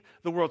escape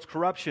the world's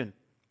corruption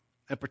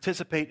and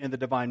participate in the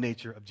divine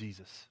nature of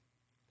Jesus.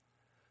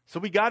 So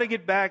we got to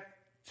get back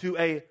to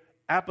an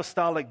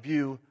apostolic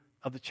view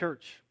of the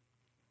church,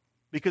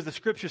 because the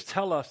scriptures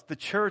tell us the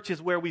church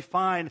is where we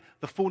find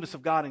the fullness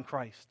of God in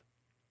Christ.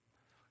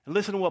 And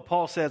listen to what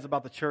Paul says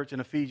about the church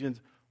in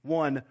Ephesians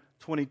 1,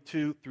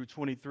 22 through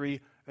 23.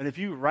 And if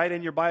you write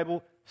in your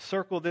Bible,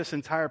 circle this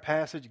entire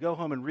passage, go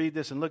home and read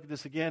this and look at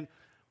this again.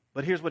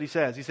 But here's what he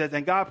says. He says,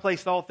 and God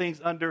placed all things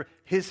under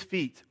his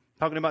feet,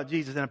 talking about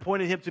Jesus, and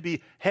appointed him to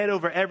be head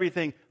over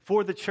everything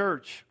for the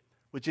church,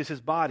 which is his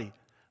body,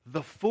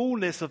 the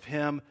fullness of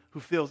him who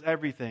fills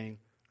everything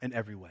in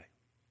every way.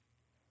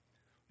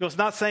 You know, it's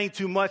not saying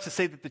too much to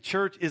say that the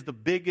church is the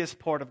biggest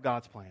part of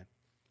God's plan.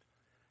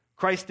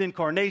 Christ's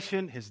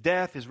incarnation, his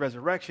death, his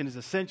resurrection, his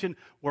ascension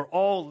were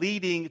all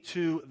leading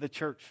to the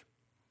church.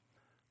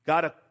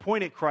 God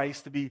appointed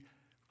Christ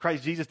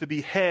Jesus to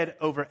be head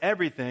over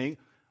everything,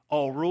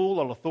 all rule,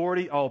 all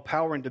authority, all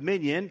power and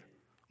dominion.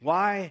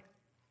 Why?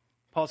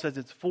 Paul says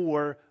it's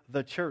for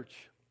the church.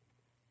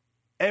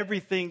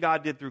 Everything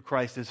God did through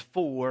Christ is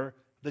for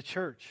the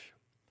church.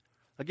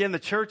 Again, the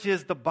church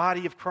is the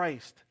body of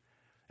Christ.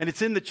 And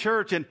it's in the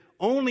church and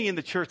only in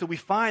the church that we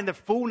find the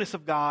fullness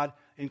of God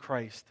in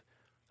Christ.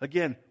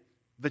 Again,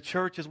 the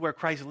church is where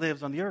Christ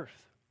lives on the earth.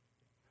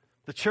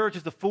 The church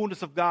is the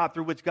fullness of God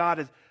through which God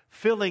is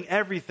filling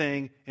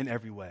everything in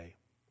every way.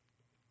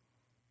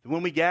 And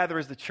when we gather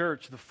as the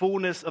church, the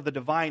fullness of the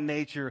divine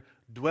nature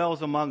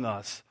dwells among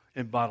us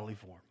in bodily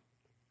form.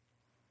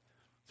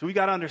 So we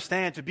got to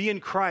understand, to be in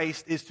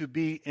Christ is to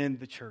be in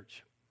the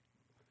church.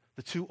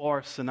 The two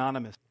are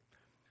synonymous.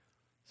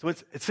 So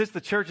since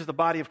the church is the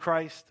body of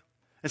Christ,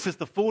 and since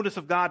the fullness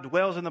of God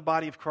dwells in the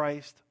body of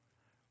Christ,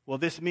 well,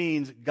 this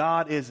means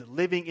God is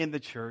living in the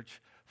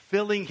church,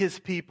 filling his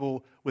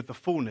people with the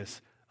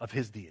fullness of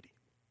his deity.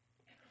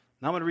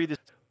 Now I'm going to read this.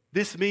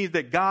 This means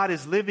that God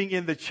is living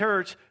in the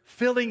church,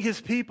 filling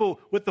his people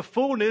with the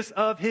fullness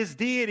of his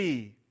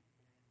deity.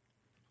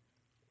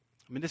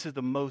 I mean, this is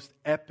the most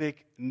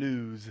epic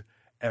news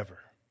ever.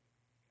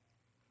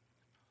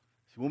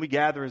 So when we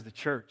gather as the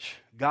church,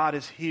 God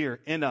is here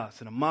in us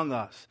and among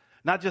us,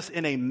 not just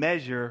in a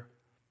measure,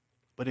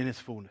 but in his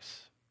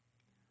fullness.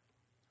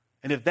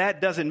 And if that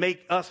doesn't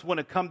make us want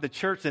to come to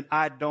church, then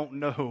I don't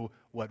know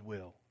what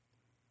will.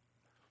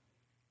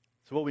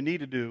 So what we need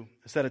to do,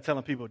 instead of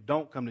telling people,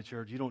 don't come to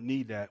church, you don't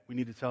need that, we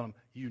need to tell them,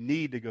 you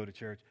need to go to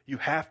church. You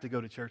have to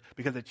go to church,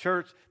 because at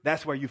church,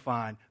 that's where you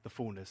find the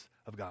fullness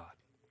of God.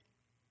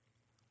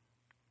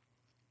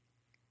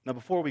 Now,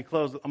 before we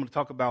close, I'm going to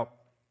talk about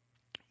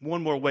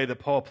one more way that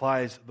Paul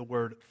applies the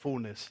word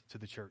fullness to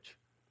the church.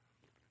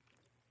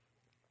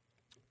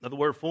 Now, the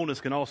word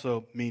fullness can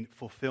also mean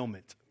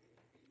fulfillment.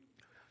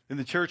 In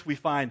the church, we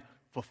find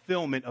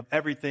fulfillment of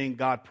everything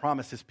God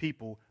promised his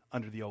people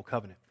under the old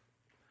covenant.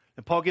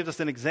 And Paul gives us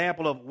an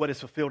example of what is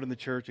fulfilled in the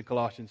church in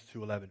Colossians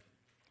 2:11.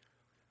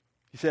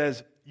 He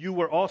says, you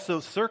were also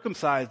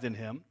circumcised in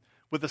him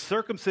with a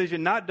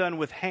circumcision not done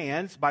with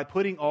hands, by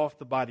putting off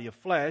the body of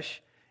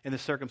flesh in the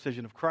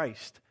circumcision of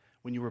Christ,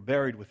 when you were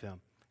buried with him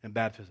in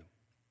baptism.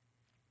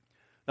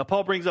 Now,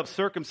 Paul brings up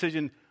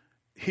circumcision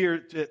here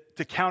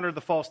to counter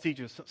the false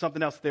teachers,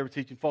 something else they were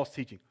teaching, false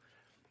teaching,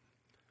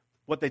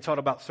 what they taught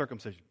about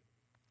circumcision.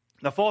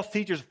 Now, false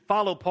teachers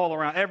followed Paul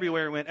around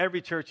everywhere. He went,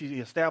 every church he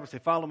established, they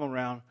followed him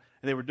around,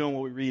 and they were doing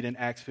what we read in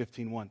Acts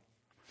 15:1.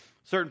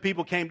 Certain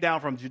people came down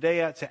from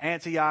Judea to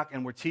Antioch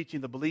and were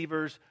teaching the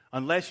believers,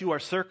 unless you are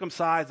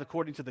circumcised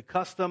according to the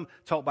custom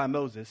taught by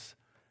Moses,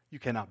 you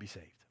cannot be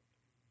saved.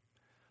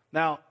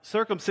 Now,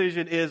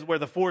 circumcision is where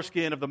the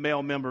foreskin of the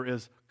male member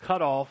is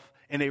cut off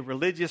in a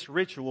religious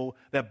ritual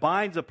that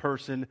binds a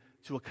person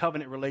to a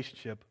covenant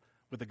relationship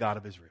with the God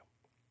of Israel.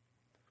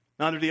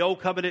 Now, under the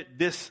old covenant,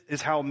 this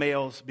is how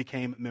males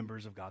became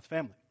members of God's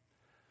family.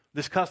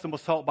 This custom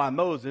was taught by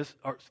Moses,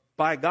 or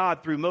by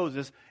God through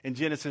Moses, in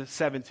Genesis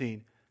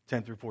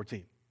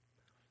 17:10-14.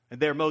 And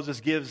there Moses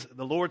gives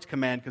the Lord's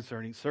command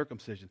concerning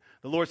circumcision.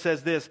 The Lord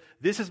says this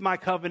is my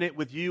covenant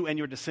with you and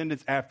your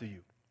descendants after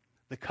you,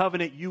 the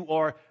covenant you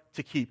are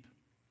to keep.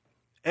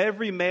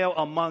 Every male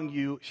among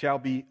you shall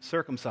be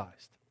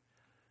circumcised.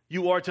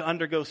 You are to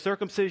undergo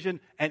circumcision,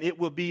 and it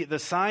will be the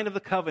sign of the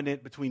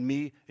covenant between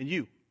me and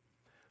you.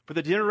 For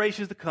the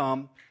generations to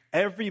come,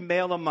 every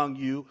male among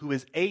you who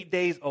is 8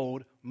 days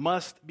old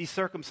must be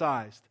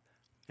circumcised,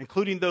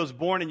 including those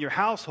born in your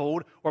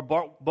household or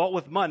bought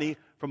with money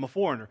from a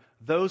foreigner,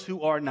 those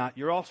who are not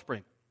your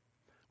offspring.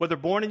 Whether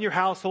born in your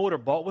household or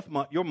bought with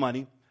your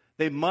money,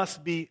 they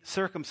must be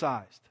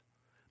circumcised.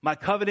 My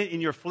covenant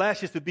in your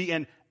flesh is to be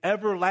an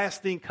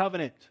everlasting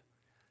covenant.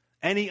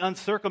 Any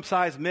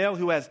uncircumcised male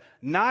who has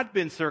not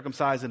been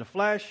circumcised in the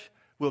flesh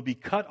will be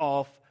cut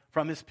off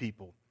from his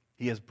people.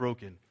 He has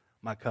broken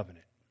my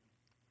covenant.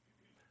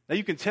 Now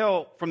you can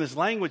tell from this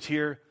language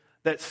here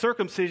that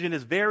circumcision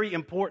is very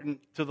important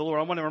to the Lord.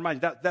 I want to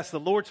remind you, that's the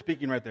Lord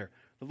speaking right there.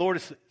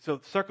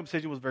 So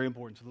circumcision was very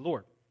important to the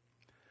Lord.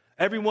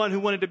 Everyone who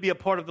wanted to be a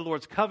part of the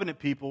Lord's covenant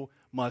people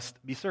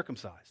must be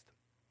circumcised.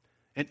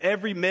 And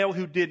every male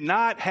who did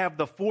not have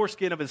the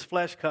foreskin of his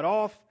flesh cut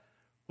off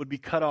would be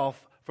cut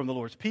off from the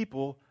Lord's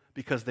people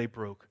because they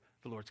broke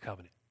the Lord's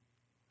covenant.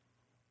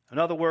 In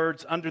other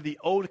words, under the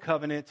old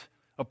covenant,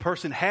 a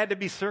person had to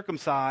be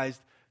circumcised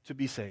to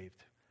be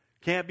saved.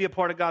 Can't be a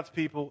part of God's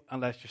people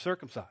unless you're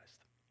circumcised.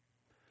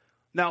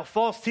 Now,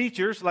 false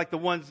teachers, like the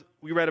ones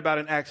we read about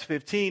in Acts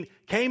 15,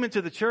 came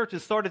into the church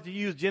and started to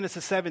use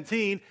Genesis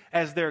 17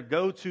 as their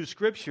go-to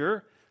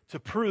scripture to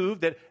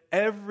prove that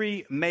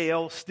every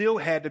male still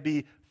had to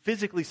be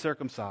physically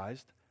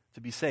circumcised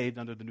to be saved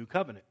under the new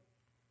covenant.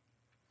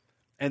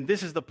 And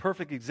this is the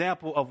perfect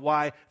example of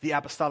why the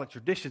apostolic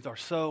traditions are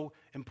so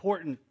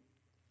important.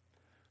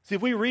 See,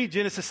 if we read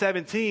Genesis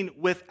 17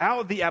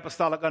 without the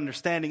apostolic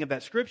understanding of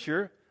that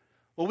scripture,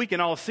 well, we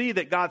can all see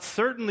that God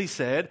certainly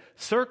said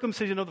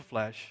circumcision of the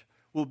flesh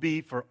will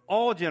be for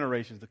all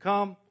generations to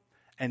come,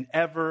 an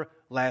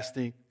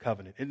everlasting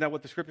covenant. Isn't that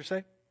what the scriptures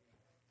say?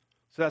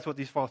 So that's what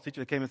these false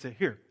teachers came and said,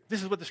 here,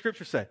 this is what the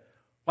scriptures say.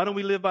 Why don't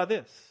we live by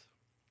this?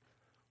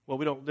 Well,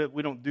 we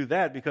don't do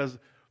that because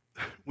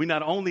we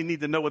not only need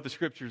to know what the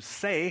scriptures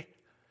say,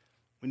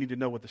 we need to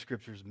know what the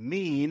scriptures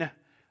mean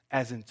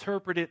as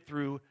interpreted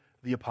through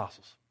the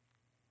apostles.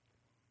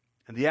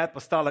 And the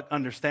apostolic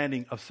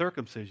understanding of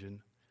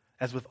circumcision,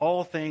 as with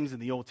all things in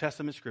the Old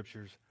Testament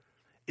scriptures,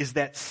 is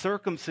that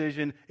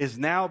circumcision is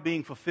now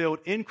being fulfilled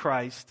in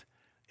Christ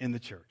in the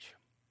church.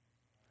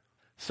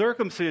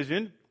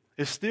 Circumcision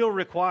is still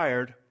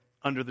required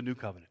under the new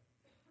covenant.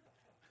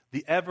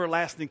 The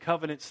everlasting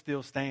covenant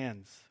still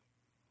stands,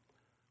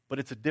 but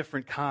it's a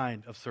different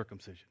kind of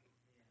circumcision.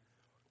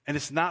 And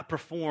it's not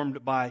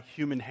performed by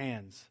human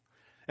hands.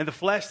 And the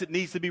flesh that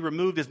needs to be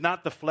removed is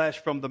not the flesh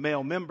from the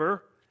male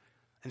member.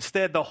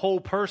 Instead, the whole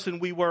person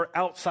we were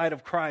outside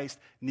of Christ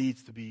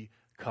needs to be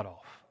cut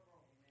off.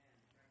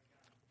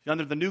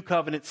 Under the new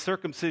covenant,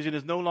 circumcision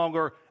is no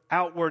longer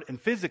outward and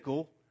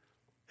physical.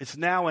 It's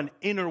now an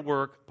inner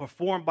work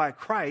performed by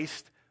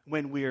Christ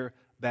when we're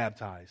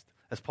baptized.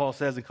 As Paul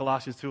says in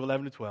Colossians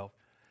 2:11-12,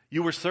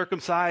 you were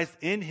circumcised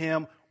in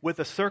him with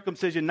a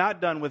circumcision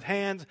not done with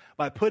hands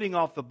by putting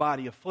off the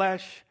body of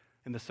flesh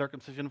in the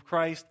circumcision of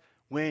Christ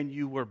when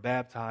you were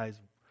buried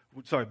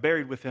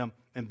with him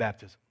in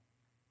baptism.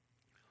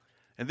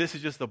 And this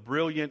is just a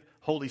brilliant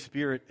Holy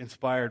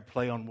Spirit-inspired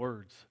play on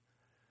words.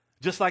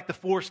 Just like the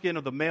foreskin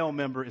of the male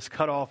member is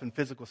cut off in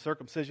physical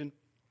circumcision,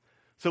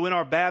 so in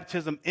our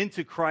baptism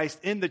into Christ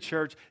in the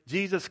church,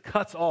 Jesus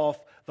cuts off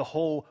the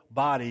whole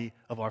body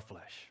of our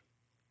flesh.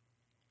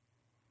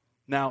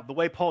 Now, the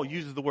way Paul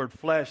uses the word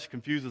flesh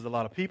confuses a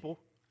lot of people.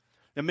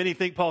 And many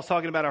think Paul's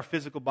talking about our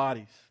physical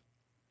bodies.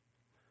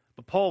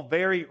 But Paul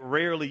very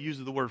rarely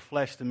uses the word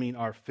flesh to mean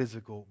our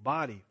physical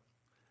body.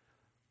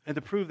 And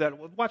to prove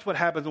that, watch what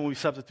happens when we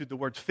substitute the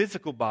words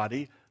physical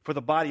body for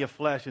the body of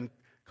flesh in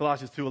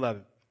Colossians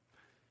 2:11.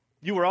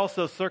 You were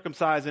also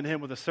circumcised in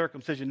him with a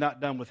circumcision not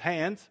done with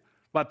hands,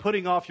 by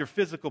putting off your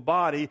physical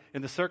body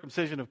in the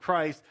circumcision of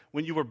Christ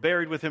when you were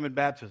buried with him in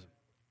baptism.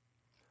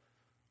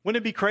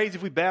 Wouldn't it be crazy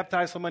if we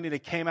baptized somebody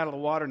that came out of the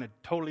water in a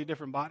totally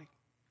different body?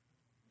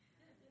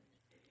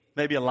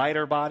 Maybe a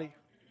lighter body?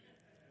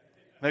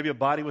 Maybe a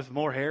body with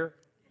more hair?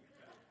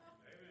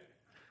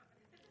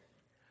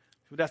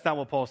 But that's not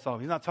what Paul's talking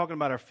about. He's not talking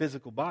about our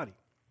physical body.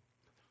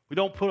 We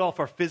don't put off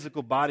our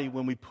physical body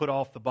when we put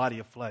off the body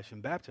of flesh in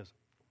baptism.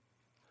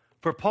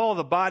 For Paul,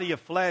 the body of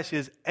flesh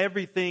is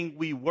everything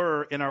we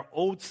were in our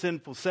old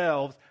sinful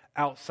selves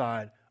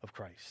outside of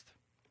Christ.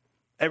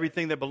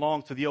 Everything that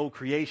belongs to the old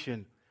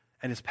creation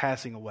and is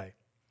passing away.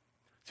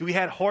 So we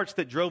had hearts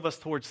that drove us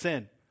towards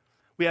sin.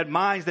 We had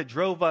minds that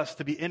drove us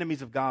to be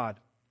enemies of God.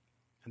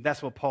 And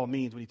that's what Paul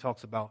means when he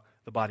talks about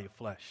the body of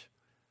flesh.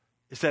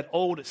 It's that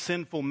old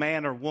sinful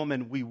man or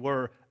woman we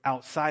were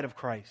outside of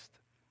Christ.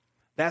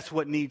 That's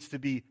what needs to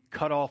be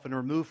cut off and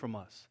removed from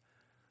us.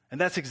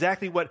 And that's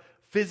exactly what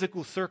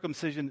physical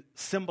circumcision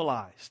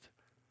symbolized.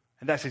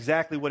 And that's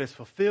exactly what is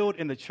fulfilled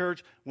in the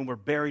church when we're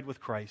buried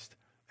with Christ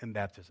in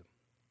baptism.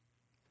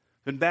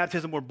 In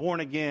baptism, we're born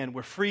again.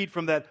 We're freed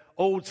from that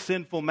old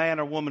sinful man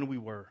or woman we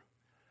were.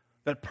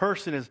 That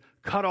person is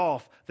cut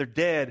off. They're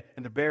dead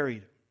and they're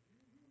buried.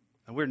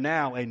 And we're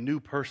now a new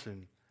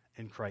person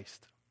in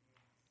Christ.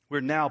 We're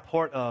now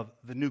part of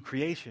the new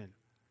creation.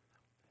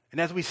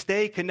 And as we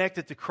stay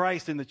connected to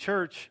Christ in the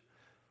church,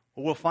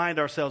 we'll find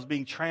ourselves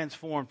being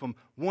transformed from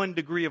one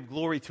degree of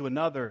glory to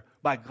another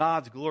by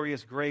God's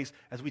glorious grace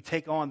as we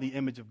take on the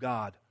image of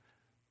God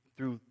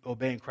through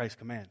obeying Christ's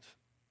commands.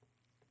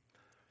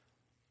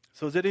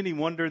 So is it any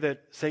wonder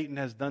that Satan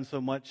has done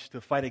so much to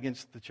fight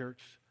against the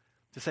church,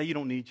 to say you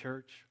don't need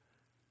church?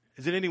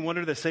 Is it any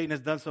wonder that Satan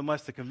has done so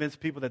much to convince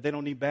people that they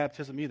don't need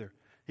baptism either?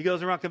 He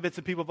goes around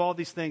convincing people of all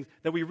these things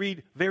that we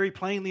read very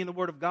plainly in the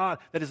Word of God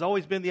that has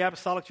always been the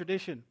apostolic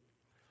tradition.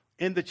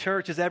 In the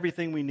church is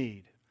everything we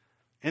need.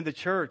 In the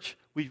church,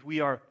 we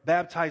are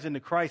baptized into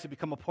Christ and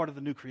become a part of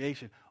the new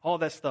creation. All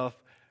that stuff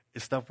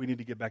is stuff we need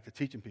to get back to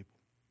teaching people.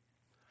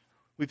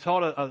 We've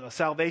taught a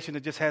salvation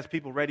that just has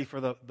people ready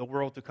for the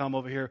world to come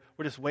over here.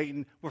 We're just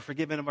waiting. We're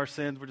forgiven of our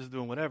sins. We're just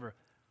doing whatever.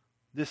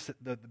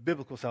 The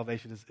biblical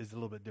salvation is a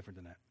little bit different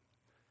than that.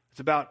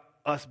 It's about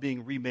us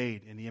being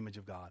remade in the image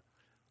of God,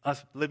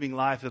 us living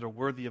lives that are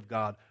worthy of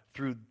God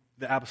through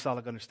the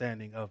apostolic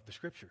understanding of the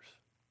Scriptures.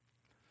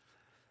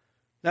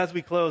 Now, as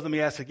we close, let me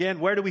ask again,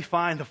 where do we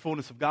find the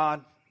fullness of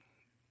God?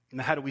 And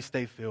how do we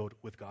stay filled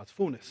with God's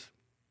fullness?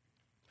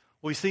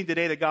 We've seen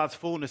today that God's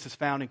fullness is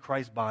found in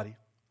Christ's body,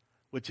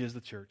 which is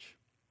the church.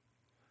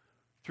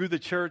 Through the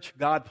church,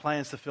 God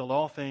plans to fill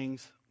all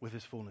things with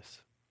his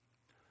fullness.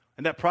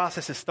 And that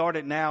process has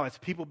started now as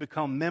people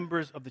become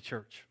members of the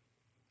church.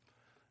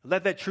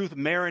 Let that truth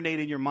marinate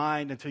in your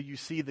mind until you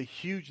see the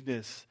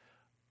hugeness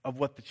of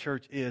what the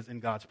church is in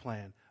God's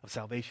plan of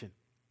salvation.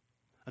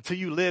 Until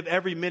you live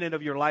every minute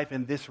of your life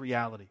in this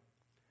reality.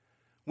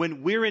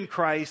 When we're in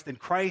Christ and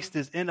Christ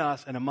is in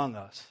us and among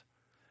us,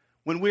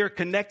 when we're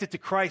connected to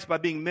Christ by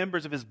being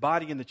members of his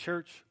body in the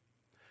church,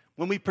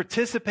 when we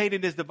participate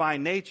in his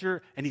divine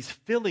nature and he's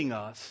filling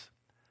us,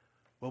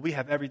 well, we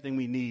have everything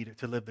we need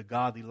to live the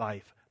godly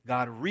life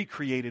God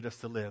recreated us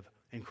to live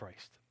in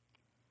Christ.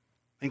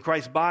 In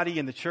Christ's body,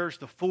 in the church,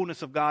 the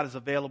fullness of God is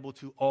available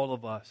to all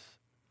of us.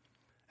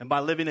 And by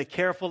living a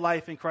careful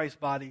life in Christ's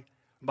body,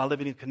 by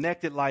living a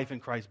connected life in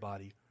Christ's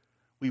body,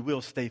 we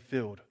will stay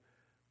filled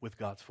with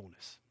God's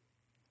fullness.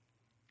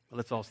 Well,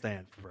 let's all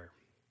stand for prayer.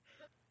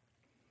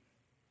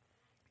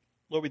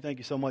 Lord, we thank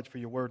you so much for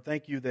your word.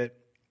 Thank you that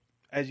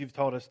as you've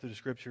taught us through the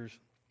scriptures,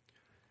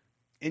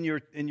 in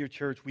your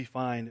church we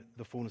find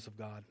the fullness of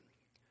God.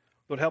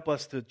 Lord, help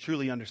us to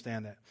truly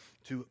understand that,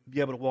 to be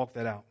able to walk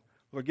that out.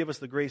 Lord, give us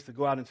the grace to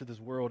go out into this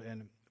world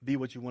and be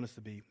what you want us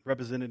to be,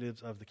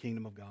 representatives of the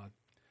kingdom of God.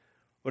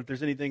 Lord, if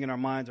there's anything in our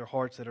minds or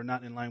hearts that are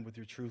not in line with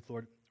your truth,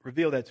 Lord,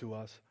 reveal that to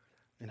us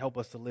and help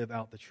us to live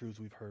out the truths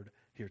we've heard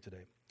here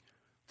today.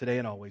 Today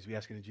and always, we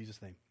ask it in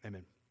Jesus' name.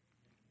 Amen.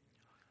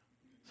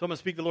 So I'm going to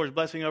speak the Lord's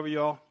blessing over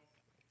you all.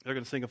 They're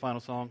going to sing a final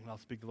song. I'll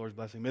speak the Lord's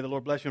blessing. May the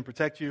Lord bless you and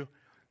protect you.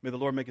 May the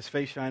Lord make his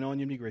face shine on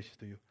you and be gracious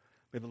to you.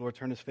 May the Lord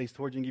turn his face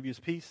towards you and give you his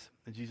peace.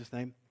 In Jesus'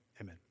 name,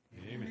 amen.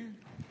 Amen.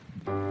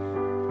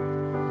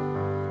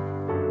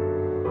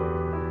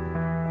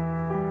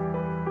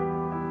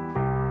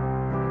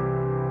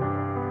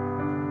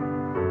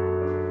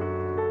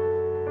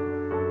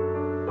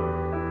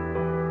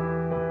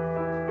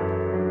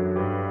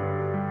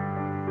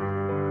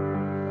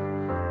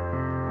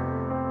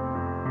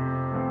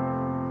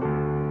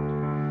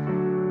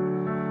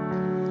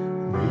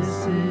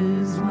 This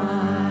is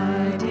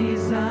my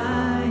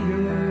desire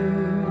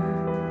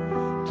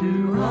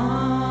to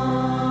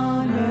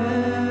honor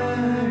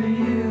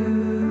you,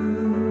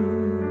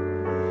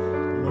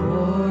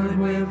 Lord,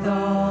 with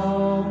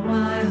all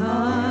my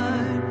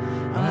heart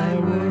I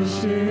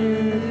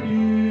worship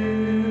you.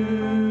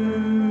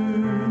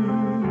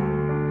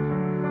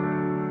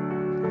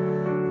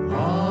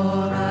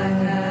 All I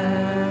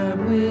have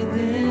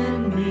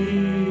within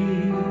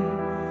me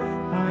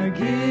I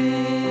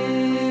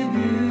give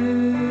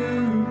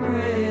you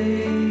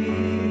praise.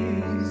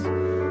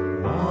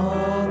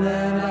 All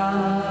that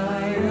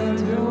I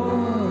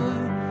adore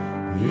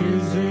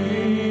is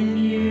in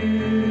you.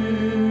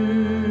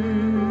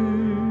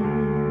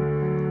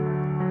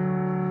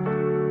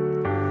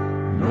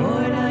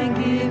 Lord, I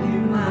give you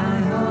my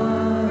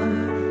heart,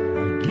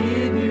 I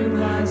give you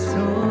my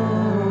soul.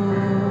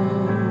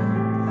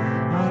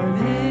 I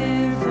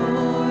live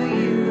for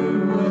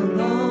you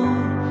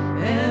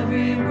alone,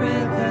 every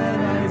breath that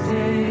I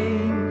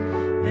take,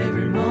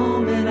 every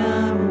moment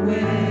I'm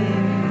awake.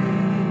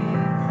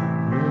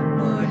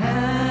 Lord,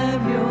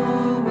 have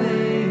your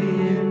way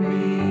in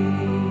me.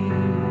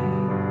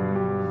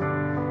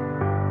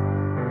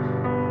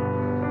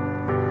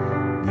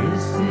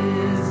 This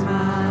is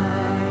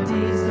my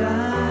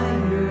desire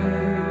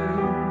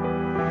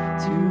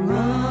to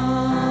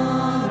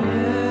honor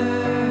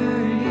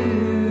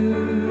you,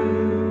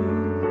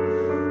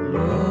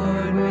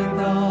 Lord, with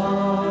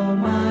all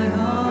my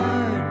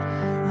heart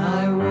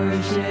I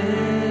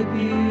worship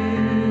you.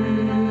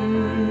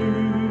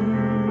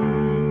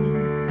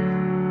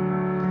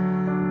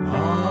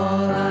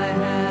 All I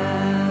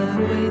have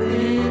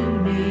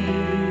within me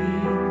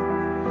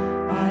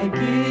I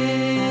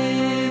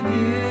give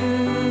you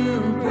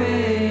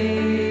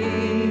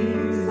praise.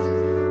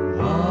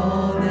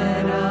 All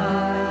that I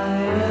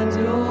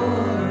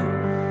adore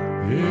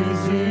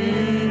is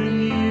in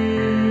you.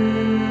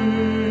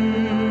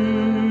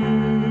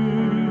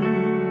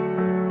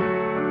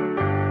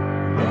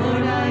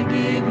 Lord, I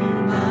give you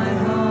my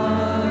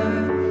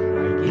heart,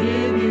 I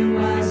give you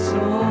my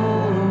soul.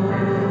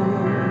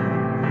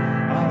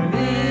 I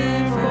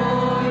live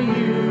for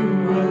you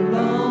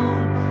alone,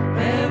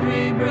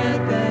 every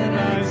breath that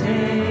I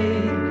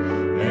take,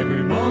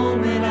 every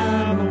moment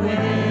I'm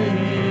awake.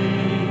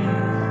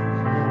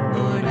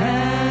 Lord,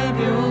 have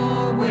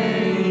your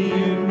way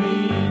in me.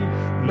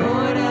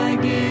 Lord, I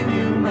give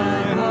you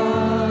my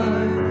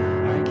heart,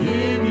 I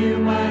give you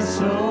my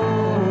soul.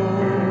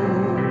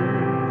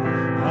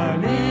 I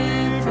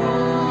live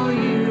for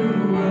you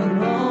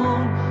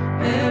alone,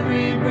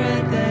 every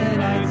breath that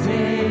I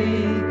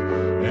take,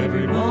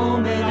 every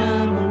moment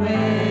I'm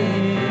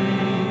awake.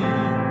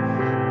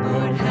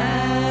 Lord,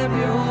 have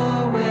your